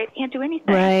concentrate, can't do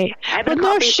anything. Right. I haven't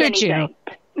accomplished anything.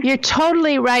 You're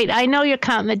totally right. I know you're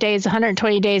counting the days,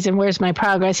 120 days, and where's my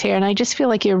progress here? And I just feel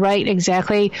like you're right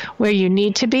exactly where you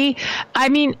need to be. I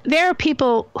mean, there are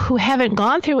people who haven't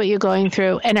gone through what you're going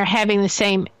through and are having the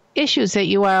same issues that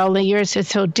you are, only yours is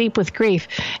so deep with grief.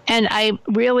 And I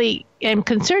really am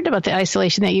concerned about the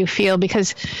isolation that you feel,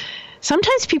 because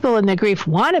sometimes people in their grief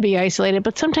want to be isolated,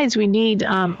 but sometimes we do need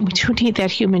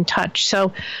that human touch.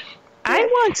 So I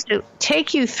want to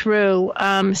take you through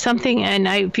something, and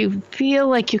if you feel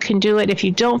like you can do it, if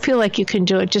you don't feel like you can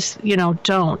do it, just,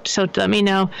 don't. So let me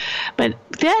know. But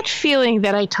that feeling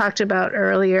that I talked about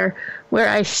earlier, where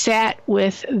I sat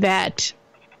with that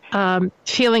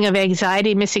feeling of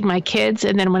anxiety, missing my kids,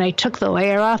 and then when I took the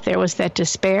layer off, there was that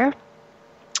despair.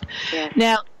 Yes.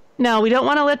 Now, we don't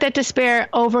want to let that despair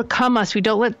overcome us. We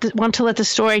don't want to let the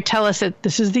story tell us that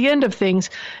this is the end of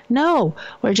things. No,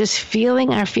 we're just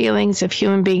feeling our feelings of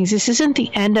human beings. This isn't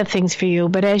the end of things for you,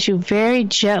 but as you very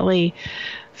gently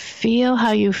feel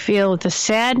how you feel with the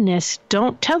sadness,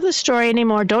 don't tell the story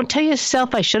anymore. Don't tell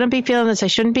yourself, I shouldn't be feeling this, I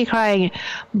shouldn't be crying.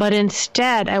 But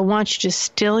instead, I want you to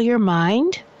still your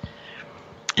mind,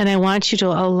 and I want you to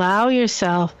allow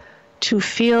yourself to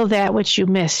feel that which you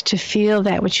miss, to feel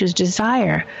that which you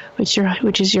desire, which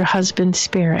is your husband's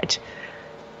spirit.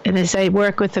 And as I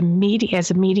work with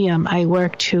as a medium, I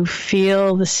work to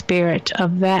feel the spirit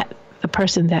of the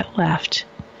person that left.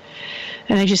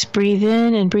 And I just breathe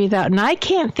in and breathe out. And I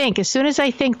can't think. As soon as I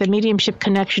think, the mediumship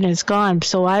connection is gone.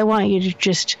 So I want you to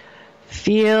just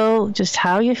feel just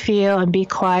how you feel and be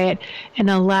quiet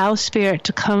and allow spirit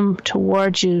to come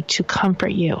towards you to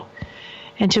comfort you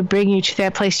and to bring you to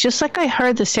that place. Just like I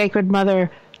heard the Sacred Mother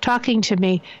talking to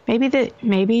me,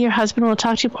 maybe your husband will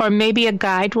talk to you, or maybe a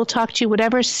guide will talk to you.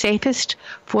 Whatever's safest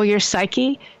for your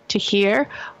psyche to hear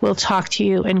will talk to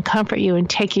you and comfort you and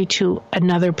take you to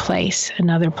another place.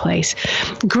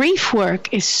 Grief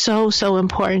work is so, so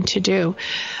important to do.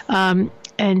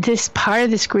 And this part of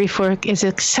this grief work is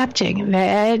accepting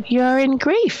that you're in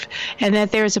grief and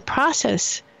that there is a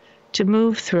process to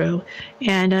move through.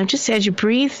 And just as you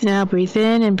breathe now, breathe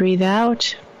in and breathe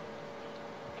out.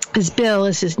 Bill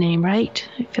is his name, right?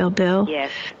 I feel Bill.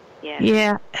 Yes.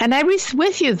 Yeah. And I was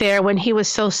with you there when he was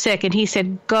so sick, and he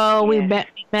said, go. Yes.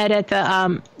 We met at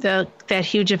that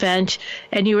huge event,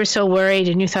 and you were so worried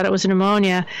and you thought it was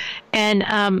pneumonia. And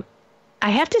I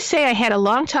have to say I had a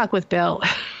long talk with Bill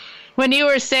when you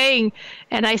were saying,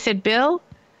 and I said, Bill,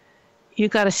 you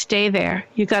got to stay there.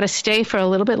 You got to stay for a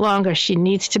little bit longer. She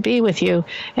needs to be with you.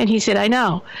 And he said, I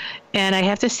know. And I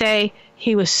have to say,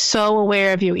 he was so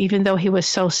aware of you, even though he was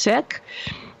so sick.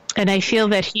 And I feel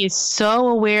that he is so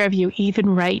aware of you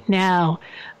even right now.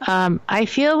 I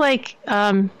feel like,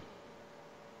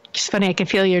 it's funny, I can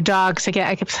feel your dogs. I get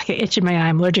like an itch in my eye.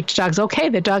 I'm allergic to dogs. Okay,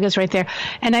 the dog is right there.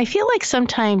 And I feel like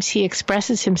sometimes he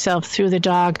expresses himself through the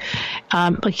dog.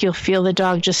 Like you'll feel the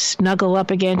dog just snuggle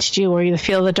up against you, or you'll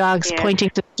feel the dog's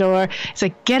pointing to the door. It's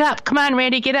like, get up. Come on,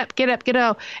 Randy, get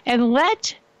up. And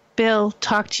let Bill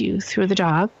talk to you through the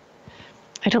dog.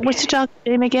 What's the dog's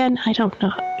name again? I don't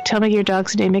know. Tell me your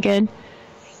dog's name again.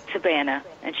 Savannah.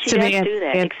 And she does do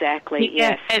that, exactly.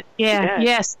 Yes.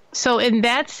 Yes. So in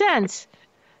that sense,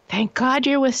 thank God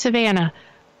you're with Savannah.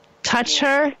 Touch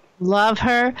her, love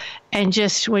her, and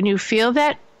just when you feel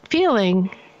that feeling,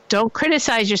 don't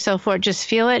criticize yourself for it. Just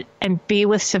feel it and be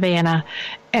with Savannah.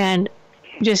 And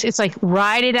just, it's like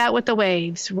ride it out with the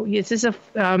waves. This is a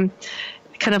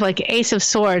kind of like Ace of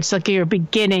Swords, like your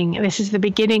beginning. This is the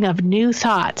beginning of new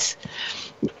thoughts.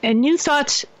 And new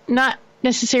thoughts, not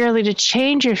necessarily to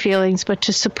change your feelings, but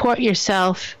to support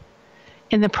yourself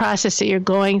in the process that you're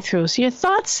going through. So your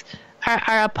thoughts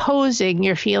are opposing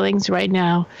your feelings right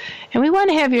now. And we want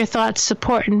to have your thoughts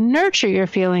support and nurture your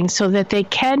feelings so that they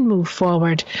can move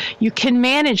forward. You can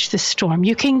manage the storm.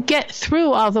 You can get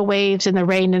through all the waves and the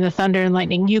rain and the thunder and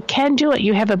lightning. You can do it.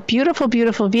 You have a beautiful,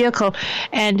 beautiful vehicle.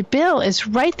 And Bill is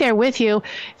right there with you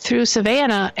through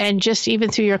Savannah and just even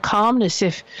through your calmness.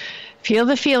 If feel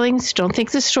the feelings, don't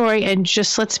think the story, and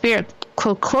just let Spirit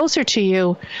go closer to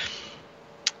you.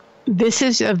 This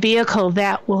is a vehicle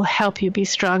that will help you be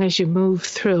strong as you move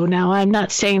through. Now, I'm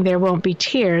not saying there won't be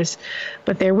tears,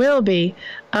 but there will be.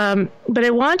 But I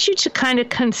want you to kind of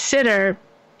consider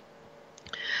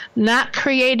not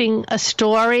creating a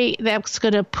story that's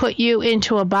going to put you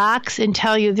into a box and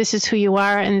tell you this is who you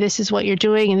are and this is what you're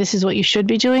doing and this is what you should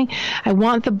be doing. I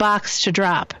want the box to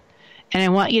drop, and I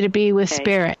want you to be with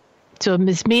Spirit. So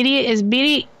immediately,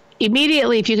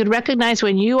 if you could recognize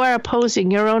when you are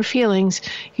opposing your own feelings,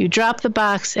 you drop the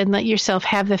box and let yourself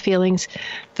have the feelings.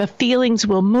 The feelings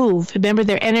will move. Remember,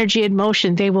 their energy and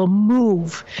motion, they will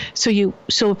move. So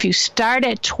if you start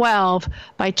at 12,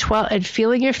 by 12 and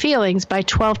feeling your feelings, by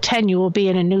 12:10 you will be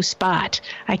in a new spot.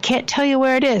 I can't tell you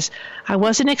where it is. I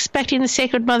wasn't expecting the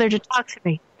Sacred Mother to talk to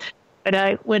me,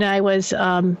 but when I was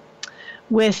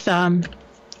with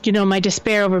my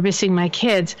despair over missing my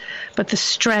kids, but the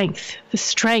strength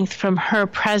from her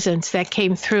presence that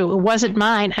came through. It wasn't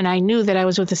mine, and I knew that I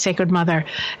was with the Sacred Mother,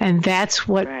 and that's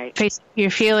what facing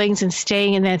your feelings and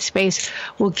staying in that space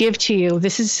will give to you.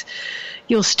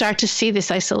 You'll start to see this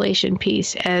isolation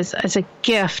piece as a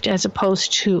gift, as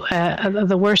opposed to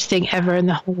the worst thing ever in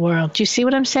the whole world. Do you see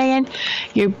what I'm saying?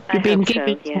 You're being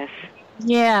given. So, yes.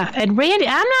 Yeah, and Randy,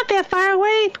 I'm not that far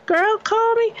away. Girl,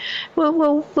 call me.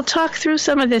 We'll talk through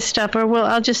some of this stuff, or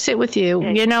I'll just sit with you.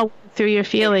 Through your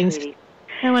feelings.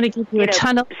 I want to give you a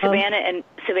ton of Savannah and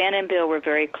Bill were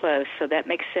very close, so that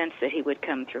makes sense that he would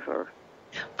come through her.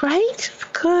 Right?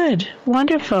 Good.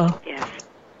 Wonderful. Yes.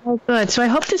 Oh, good. So I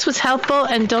hope this was helpful,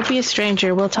 and don't be a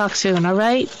stranger. We'll talk soon. All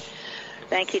right?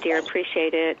 Thank you, dear.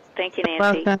 Appreciate it. Thank you,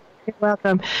 Nancy. Welcome. You're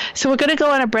welcome. So we're going to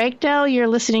go on a break now. You're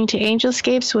listening to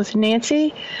Angelscapes with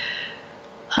Nancy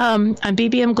on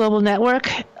BBM Global Network,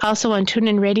 also on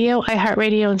TuneIn Radio,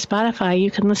 iHeartRadio, and Spotify. You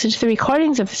can listen to the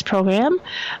recordings of this program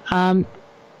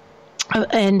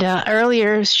and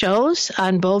earlier shows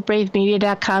on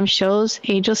boldbravemedia.com shows,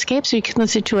 Angelscapes. So you can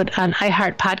listen to it on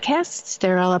iHeart Podcasts.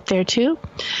 They're all up there too.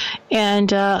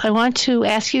 And I want to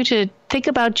ask you to think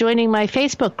about joining my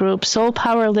Facebook group, Soul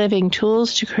Power Living,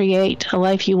 Tools to Create a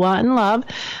Life You Want and Love.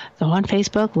 Go on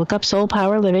Facebook, look up Soul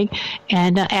Power Living,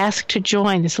 and ask to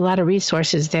join. There's a lot of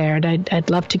resources there, and I'd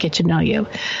love to get to know you.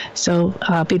 So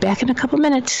I'll be back in a couple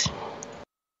minutes.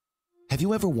 Have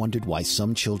you ever wondered why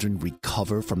some children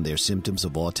recover from their symptoms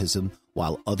of autism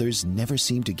while others never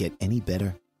seem to get any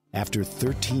better? After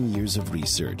 13 years of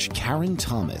research, Karen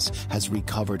Thomas has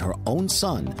recovered her own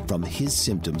son from his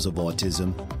symptoms of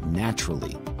autism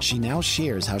naturally. She now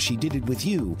shares how she did it with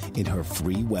you in her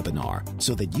free webinar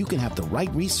so that you can have the right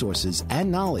resources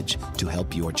and knowledge to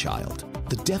help your child.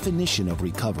 The definition of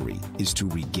recovery is to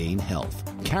regain health.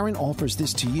 Karen offers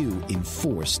this to you in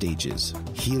 4 stages: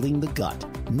 healing the gut,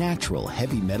 natural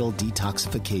heavy metal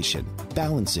detoxification,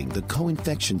 balancing the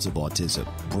co-infections of autism,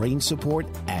 brain support,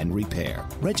 and repair.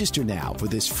 Register now for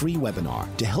this free webinar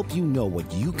to help you know what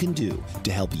you can do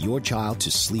to help your child to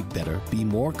sleep better, be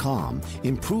more calm,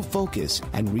 improve focus,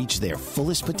 and reach their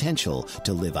fullest potential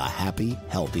to live a happy,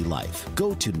 healthy life.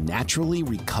 Go to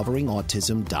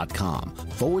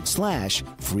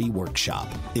naturallyrecoverinautism.com/free workshop,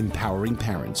 empowering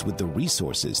parents with the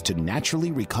resources to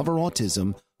naturally recover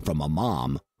autism from a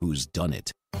mom who's done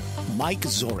it. Mike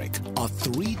Zorek, a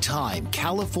 3-time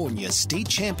California state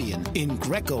champion in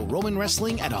Greco-Roman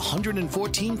wrestling at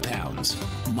 114 pounds.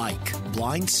 Mike,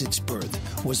 blind since birth,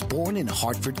 was born in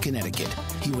Hartford, Connecticut.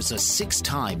 He was a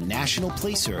 6-time national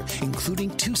placer, including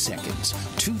 2 seconds,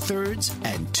 2 thirds,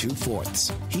 and 2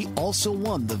 fourths. He also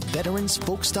won the Veterans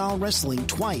Folk-Style Wrestling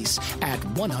twice at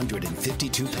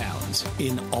 152 pounds.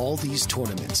 In all these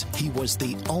tournaments, he was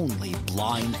the only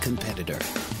blind competitor.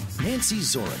 Nancy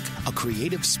Zorek, a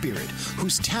creative spirit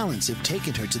whose talents have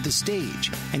taken her to the stage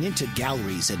and into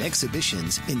galleries and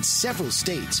exhibitions in several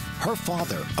states. Her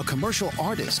father, a commercial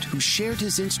artist who shared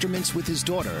his instruments with his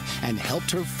daughter and helped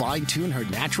her fine-tune her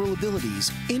natural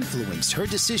abilities, influenced her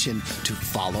decision to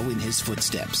follow in his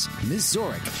footsteps. Ms.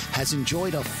 Zorek has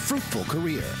enjoyed a fruitful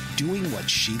career doing what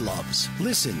she loves.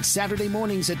 Listen Saturday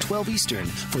mornings at 12 Eastern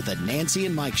for the Nancy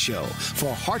and Mike Show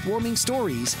for heartwarming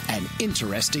stories and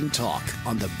interesting talk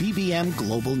on the BBM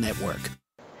Global Network.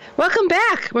 Welcome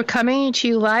back. We're coming to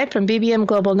you live from BBM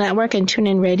Global Network and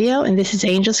TuneIn Radio, and this is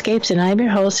Angelscapes, and I'm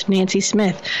your host, Nancy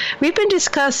Smith. We've been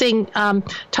discussing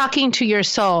talking to your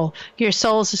soul. Your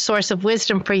soul is a source of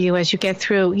wisdom for you as you get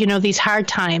through, these hard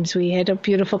times. We had a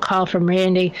beautiful call from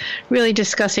Randy, really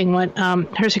discussing what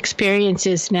her experience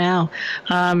is now.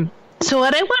 So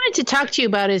what I wanted to talk to you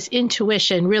about is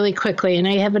intuition really quickly, and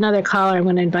I have another caller. I'm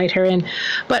going to invite her in.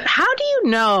 But how do you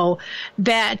know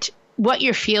that what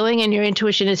you're feeling and your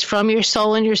intuition is from your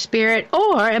soul and your spirit,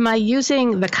 or am I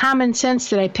using the common sense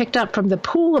that I picked up from the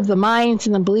pool of the minds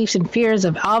and the beliefs and fears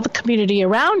of all the community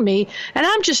around me, and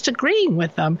I'm just agreeing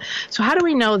with them? So how do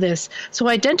we know this? So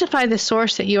identify the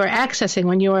source that you are accessing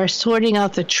when you are sorting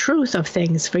out the truth of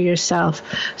things for yourself.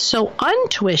 So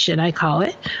untuition, I call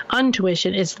it.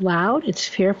 Untuition is loud, it's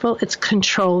fearful, it's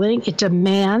controlling, it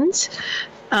demands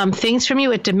things from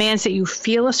you. It demands that you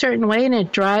feel a certain way, and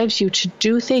it drives you to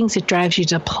do things. It drives you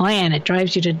to plan. It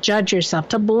drives you to judge yourself,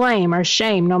 to blame or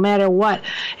shame, no matter what.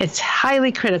 It's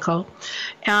highly critical.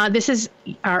 This is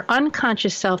our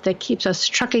unconscious self that keeps us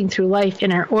trucking through life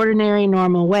in our ordinary,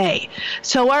 normal way.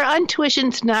 So our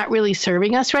intuition's not really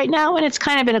serving us right now, and it's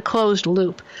kind of in a closed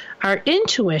loop. Our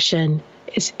intuition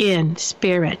is in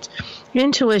spirit.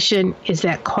 Intuition is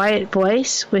that quiet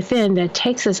voice within that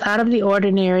takes us out of the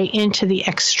ordinary into the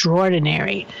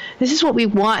extraordinary. This is what we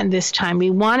want in this time. We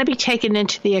want to be taken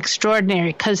into the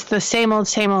extraordinary because the same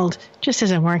old just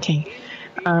isn't working.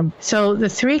 So the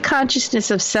three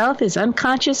consciousness of self is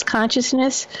unconscious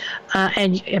consciousness,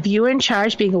 and if you're in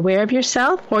charge, being aware of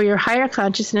yourself, or your higher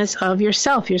consciousness of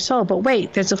yourself, your soul. But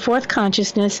wait, there's a fourth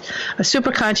consciousness, a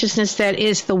super consciousness that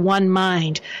is the one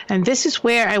mind. And this is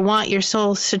where I want your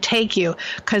souls to take you,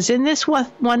 because in this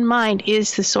one mind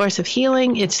is the source of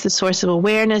healing. It's the source of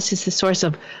awareness. It's the source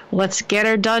of let's get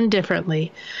her done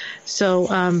differently. So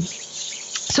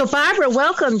Barbara,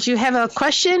 welcome. Do you have a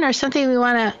question or something we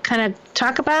want to kind of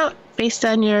talk about based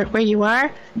on where you are?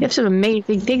 You have some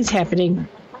amazing things happening.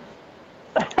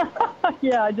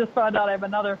 Yeah, I just found out I have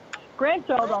another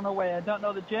grandchild on the way. I don't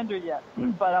know the gender yet,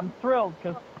 but I'm thrilled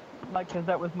because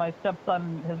that was my stepson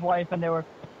and his wife, and they were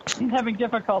having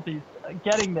difficulties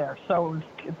getting there. So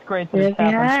it's great that it's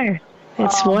happened. They are.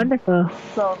 It's wonderful.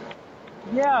 So,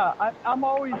 yeah, I'm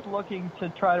always looking to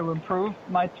try to improve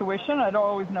my tuition. I don't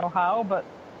always know how, but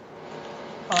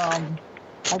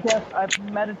I guess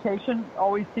meditation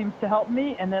always seems to help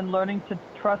me, and then learning to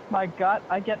trust my gut.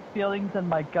 I get feelings in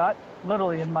my gut,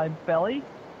 literally in my belly.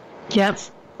 Yep.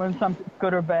 When something's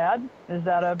good or bad. Is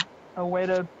that a way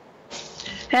to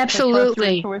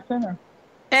Absolutely. trust your intuition? Or?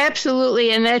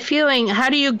 Absolutely. And that feeling, how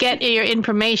do you get your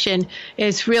information,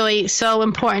 is really so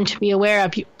important to be aware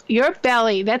of. Your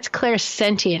belly, that's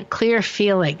clairsentient, clear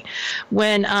feeling.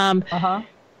 When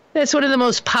that's one of the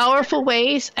most powerful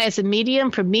ways as a medium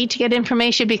for me to get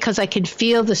information, because I can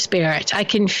feel the spirit. I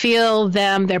can feel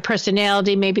them, their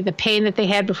personality, maybe the pain that they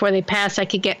had before they passed. I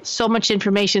could get so much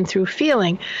information through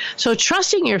feeling. So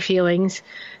trusting your feelings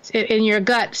in your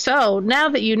gut. So now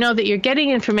that you know that you're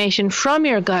getting information from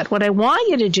your gut, what I want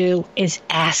you to do is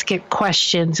ask it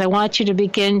questions. I want you to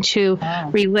begin to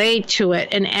relate to it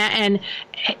and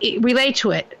relate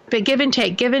to it. But give and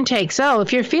take. So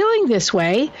if you're feeling this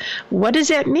way, what does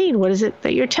that mean? What is it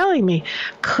that you're telling me?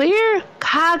 Clear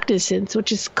cognizance,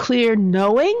 which is clear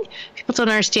knowing. People don't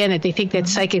understand that. They think that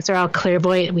psychics are all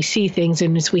clairvoyant. We see things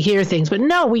and we hear things. But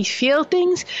no, we feel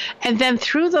things. And then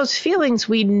through those feelings,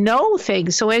 we know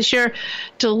things. So as you're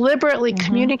deliberately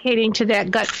communicating to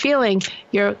that gut feeling,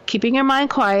 you're keeping your mind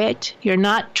quiet. You're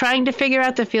not trying to figure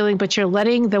out the feeling, but you're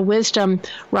letting the wisdom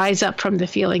rise up from the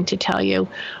feeling to tell you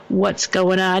what's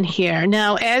going on here.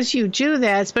 Now, as you do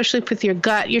that, especially with your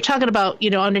gut, you're talking about,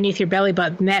 underneath your belly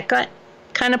button, that gut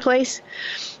kind of place?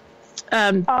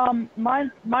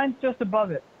 Mine's just above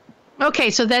it.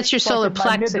 Okay, so that's your solar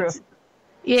plexus.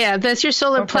 Yeah, that's your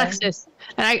solar plexus.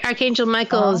 And Archangel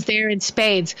Michael is there in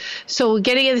spades. So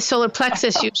getting in the solar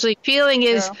plexus, usually feeling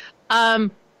is,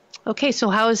 okay, so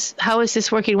how is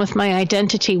this working with my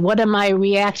identity? What am I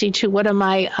reacting to? What am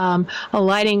I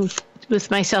aligning with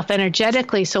myself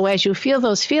energetically? So as you feel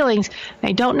those feelings,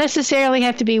 they don't necessarily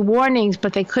have to be warnings,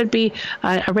 but they could be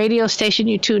a radio station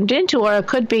you tuned into, or it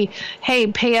could be,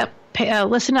 hey,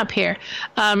 listen up here.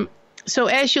 So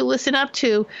as you listen up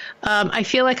to, I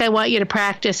feel like I want you to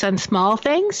practice on small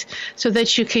things so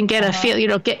that you can get a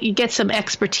feel, get some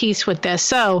expertise with this.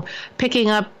 So picking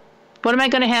up, what am I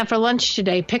going to have for lunch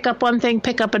today? Pick up one thing,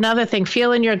 pick up another thing,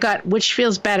 feel in your gut, which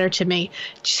feels better to me.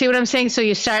 Do you see what I'm saying? So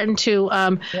you're starting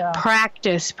to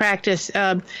practice.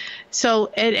 So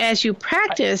as you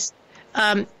practice,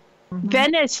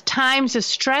 Then as times of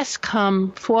stress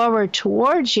come forward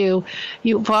towards you,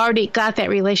 you've already got that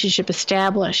relationship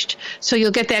established. So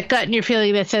you'll get that gut in your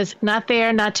feeling that says, not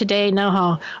there, not today, no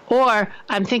how. Or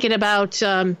I'm thinking about,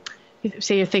 say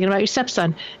you're thinking about your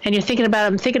stepson, and you're thinking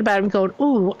about him and going,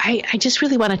 ooh, I just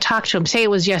really want to talk to him. Say it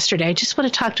was yesterday. I just want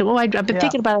to talk to him. Oh, I've been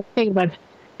thinking about it.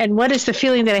 And what is the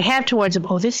feeling that I have towards him?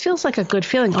 Oh, this feels like a good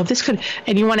feeling. Oh, this could,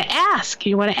 and you want to ask.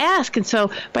 And so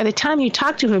by the time you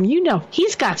talk to him, you know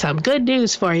he's got some good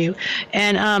news for you.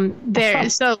 And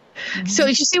so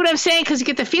you see what I'm saying? Because you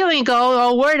get the feeling and go,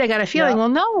 oh, word, I got a feeling. Well,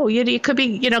 no, it could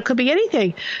be, could be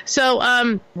anything.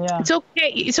 So it's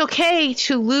okay. It's okay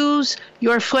to lose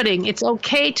your footing. It's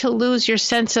okay to lose your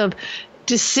sense of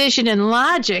decision and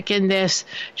logic in this.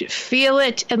 Feel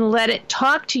it and let it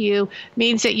talk to you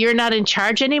means that you're not in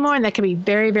charge anymore, and that can be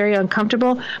very, very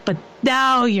uncomfortable. But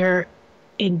now you're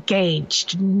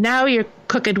engaged. Now you're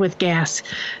cooking with gas.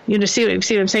 See what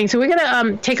I'm saying? So we're going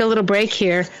to take a little break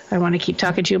here. I want to keep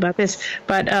talking to you about this,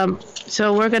 but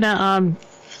so we're going to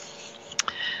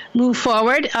move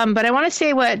forward. But I want to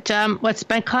say what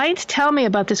my clients tell me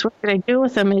about this work that I do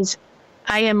with them is,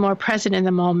 I am more present in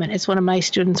the moment. It's one of my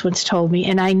students once told me,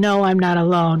 and I know I'm not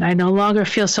alone. I no longer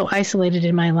feel so isolated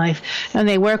in my life. And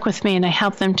they work with me, and I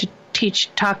help them to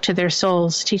talk to their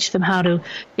souls, teach them how to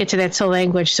get to that soul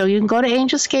language. So you can go to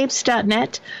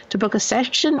angelscapes.net to book a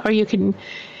session, or you can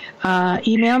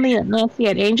email me at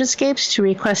Nancy@Angelscapes to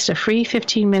request a free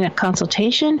 15-minute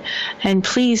consultation. And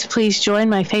please join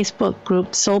my Facebook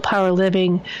group, Soul Power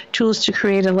Living, Tools to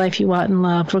Create a Life You Want and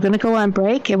Love. We're going to go on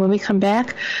break, and when we come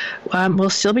back,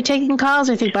 we'll still be taking calls.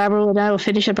 I think Barbara and I will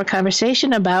finish up our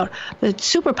conversation about the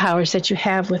superpowers that you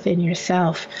have within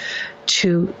yourself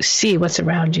to see what's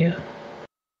around you.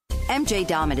 MJ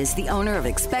Dammit is the owner of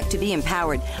Expect to be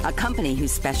Empowered, a company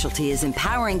whose specialty is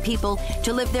empowering people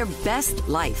to live their best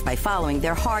life by following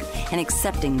their heart and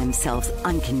accepting themselves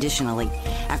unconditionally.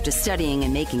 After studying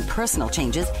and making personal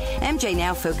changes, MJ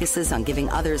now focuses on giving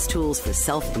others tools for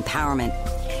self-empowerment.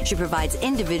 She provides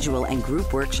individual and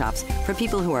group workshops for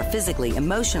people who are physically,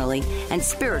 emotionally, and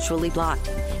spiritually blocked.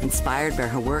 Inspired by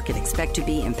her work at Expect to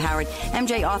be Empowered,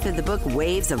 MJ authored the book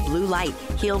Waves of Blue Light,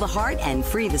 Heal the Heart and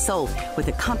Free the Soul, with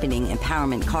accompanying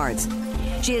empowerment cards.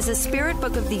 She is a Spirit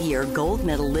Book of the Year Gold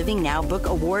Medal Living Now Book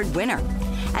Award winner.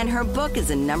 And her book is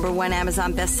a #1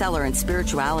 Amazon bestseller in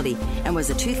spirituality and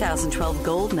was a 2012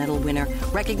 Gold Medal winner,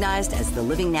 recognized as the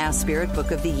Living Now Spirit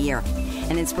Book of the Year.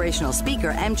 An inspirational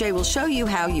speaker, MJ will show you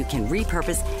how you can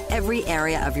repurpose every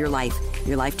area of your life.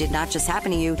 Your life did not just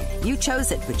happen to you. You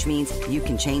chose it, which means you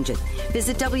can change it.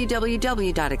 Visit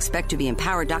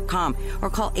www.expecttobeempowered.com or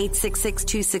call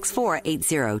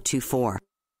 866-264-8024.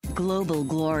 Global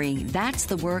Glory. That's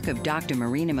the work of Dr.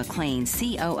 Marina McLean,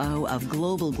 COO of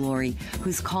Global Glory,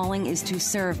 whose calling is to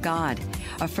serve God.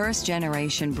 A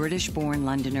first-generation British-born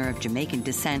Londoner of Jamaican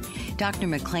descent, Dr.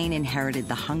 McLean inherited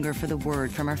the hunger for the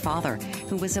Word from her father,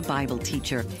 who was a Bible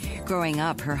teacher. Growing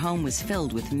up, her home was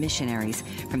filled with missionaries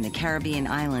from the Caribbean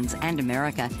islands and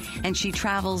America, and she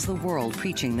travels the world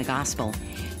preaching the gospel.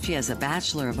 She has a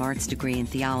Bachelor of Arts degree in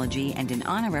theology and an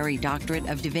honorary doctorate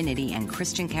of divinity and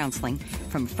Christian counseling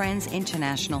from Friends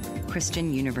International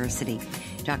Christian University.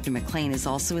 Dr. McLean is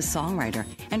also a songwriter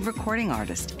and recording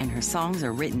artist, and her songs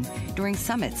are written during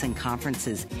summits and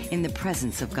conferences in the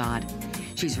presence of God.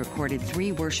 She's recorded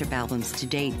 3 worship albums to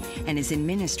date and is in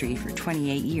ministry for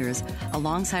 28 years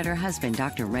alongside her husband,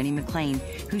 Dr. Rennie McLean,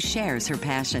 who shares her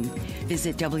passion.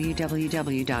 Visit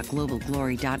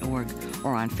www.globalglory.org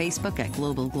or on Facebook at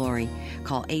Global Glory.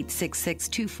 Call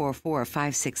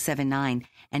 866-244-5679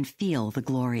 and feel the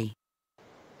glory.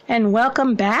 And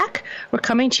welcome back. We're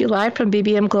coming to you live from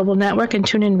BBM Global Network and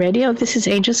TuneIn Radio. This is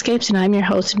Angelscapes, and I'm your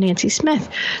host, Nancy Smith.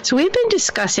 So we've been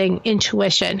discussing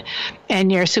intuition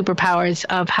and your superpowers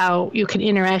of how you can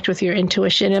interact with your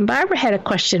intuition. And Barbara had a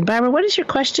question. Barbara, what is your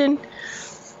question?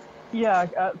 Yeah,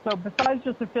 so besides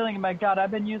just the feeling in my gut,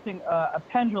 I've been using a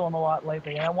pendulum a lot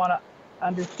lately, and I want to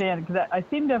understand, because I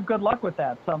seem to have good luck with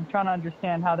that. So I'm trying to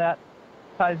understand how that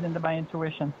ties into my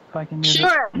intuition, if I can use it.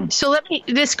 Sure. So let me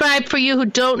describe for you who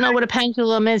don't know what a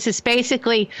pendulum is. It's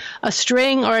basically a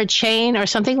string or a chain or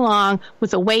something long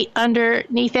with a weight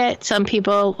underneath it. Some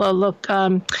people will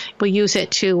use it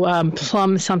to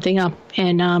plumb something up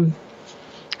in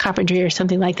carpentry or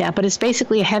something like that. But it's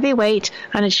basically a heavy weight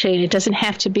on a chain. It doesn't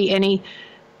have to be any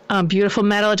beautiful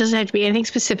metal. It doesn't have to be anything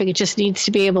specific. It just needs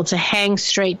to be able to hang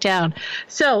straight down.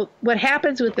 So what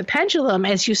happens with the pendulum,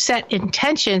 as you set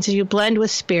intentions and you blend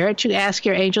with spirit, you ask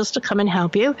your angels to come and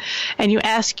help you, and you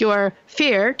ask your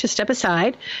fear to step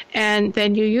aside, and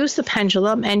then you use the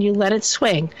pendulum and you let it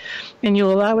swing, and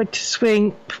you allow it to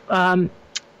swing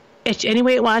it any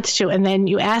way it wants to. And then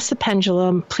you ask the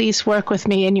pendulum, please work with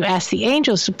me. And you ask the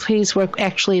angels to please work.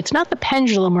 Actually, it's not the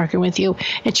pendulum working with you.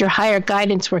 It's your higher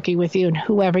guidance working with you and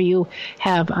whoever you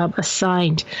have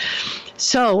assigned.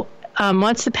 So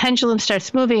once the pendulum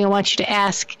starts moving, I want you to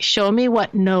ask, show me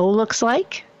what no looks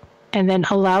like. And then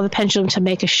allow the pendulum to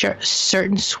make a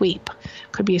certain sweep.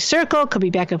 Could be a circle, could be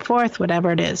back and forth,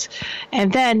 whatever it is.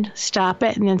 And then stop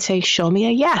it and then say, show me a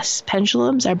yes.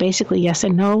 Pendulums are basically yes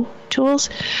and no tools,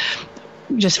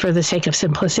 just for the sake of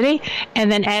simplicity.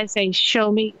 And then as they show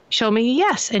me a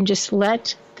yes, and just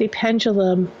let the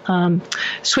pendulum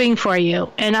swing for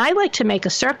you. And I like to make a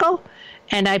circle,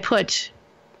 and I put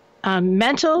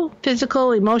mental,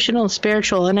 physical, emotional, and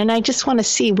spiritual. And then I just want to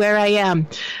see where I am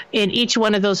in each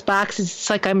one of those boxes. It's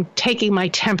like I'm taking my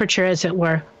temperature, as it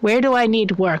were. Where do I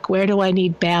need work? Where do I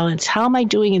need balance? How am I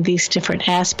doing in these different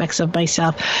aspects of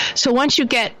myself? So once you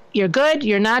get you're good,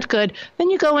 you're not good, then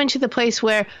you go into the place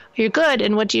where you're good,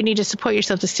 and what do you need to support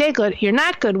yourself to stay good? You're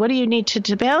not good. What do you need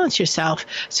to balance yourself?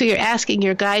 So you're asking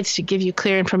your guides to give you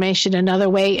clear information. Another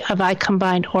way of I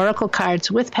combined oracle cards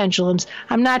with pendulums.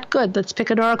 I'm not good. Let's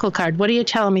pick an oracle card. What are you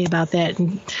telling me about that?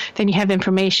 And then you have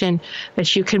information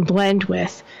that you can blend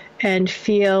with and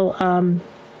feel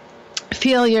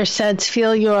your sense,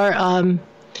 feel your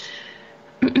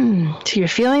so you're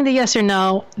feeling the yes or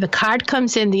no. The card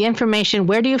comes in, the information.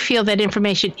 Where do you feel that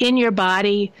information in your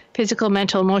body, physical,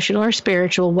 mental, emotional, or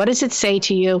spiritual? What does it say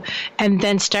to you? And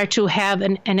then start to have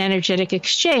an energetic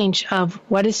exchange of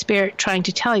what is Spirit trying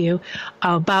to tell you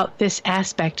about this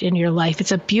aspect in your life.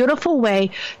 It's a beautiful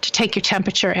way to take your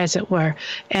temperature, as it were.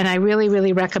 And I really,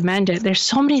 really recommend it. There's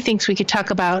so many things we could talk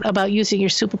about using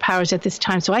your superpowers at this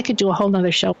time. So I could do a whole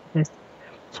nother show with this.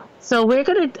 So we're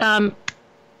going to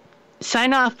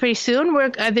sign off pretty soon.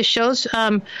 The show's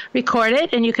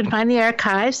recorded, and you can find the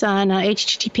archives on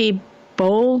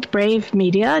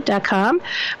http://boldbravemedia.com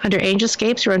under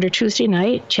Angelscapes or under Tuesday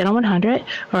Night, Channel 100,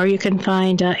 or you can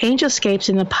find Angelscapes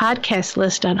in the podcast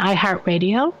list on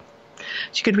iHeartRadio.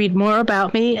 So you could read more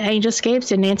about me,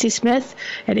 Angelscapes, and Nancy Smith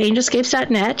at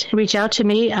angelscapes.net. Reach out to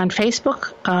me on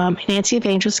Facebook, Nancy of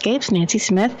Angelscapes, Nancy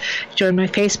Smith. Join my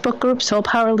Facebook group, Soul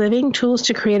Power Living, Tools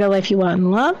to Create a Life You Want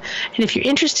and Love. And if you're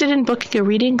interested in booking a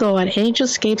reading, go on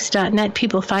angelscapes.net.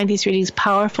 People find these readings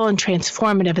powerful and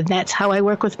transformative, and that's how I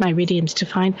work with my readings, to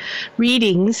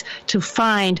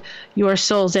find your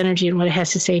soul's energy and what it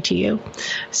has to say to you.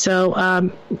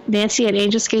 So Nancy at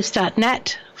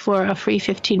angelscapes.net for a free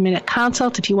 15-minute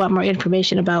consult if you want more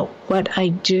information about what I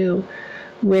do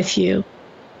with you.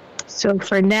 So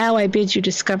for now, I bid you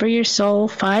discover your soul,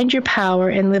 find your power,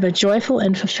 and live a joyful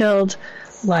and fulfilled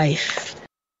life.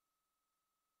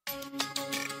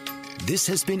 This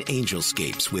has been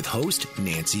Angelscapes with host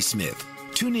Nancy Smith.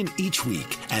 Tune in each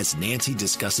week as Nancy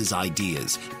discusses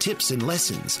ideas, tips, and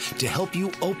lessons to help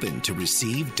you open to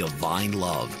receive divine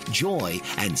love, joy,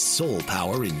 and soul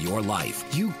power in your life.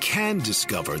 You can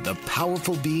discover the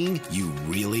powerful being you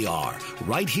really are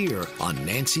right here on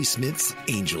Nancy Smith's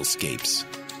Angelscapes.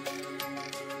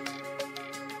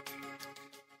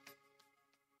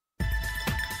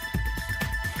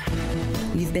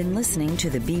 You've been listening to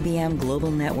the BBM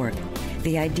Global Network.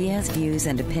 The ideas, views,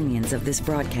 and opinions of this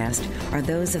broadcast are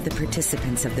those of the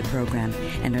participants of the program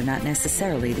and are not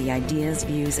necessarily the ideas,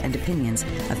 views, and opinions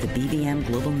of the BBM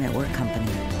Global Network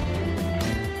Company.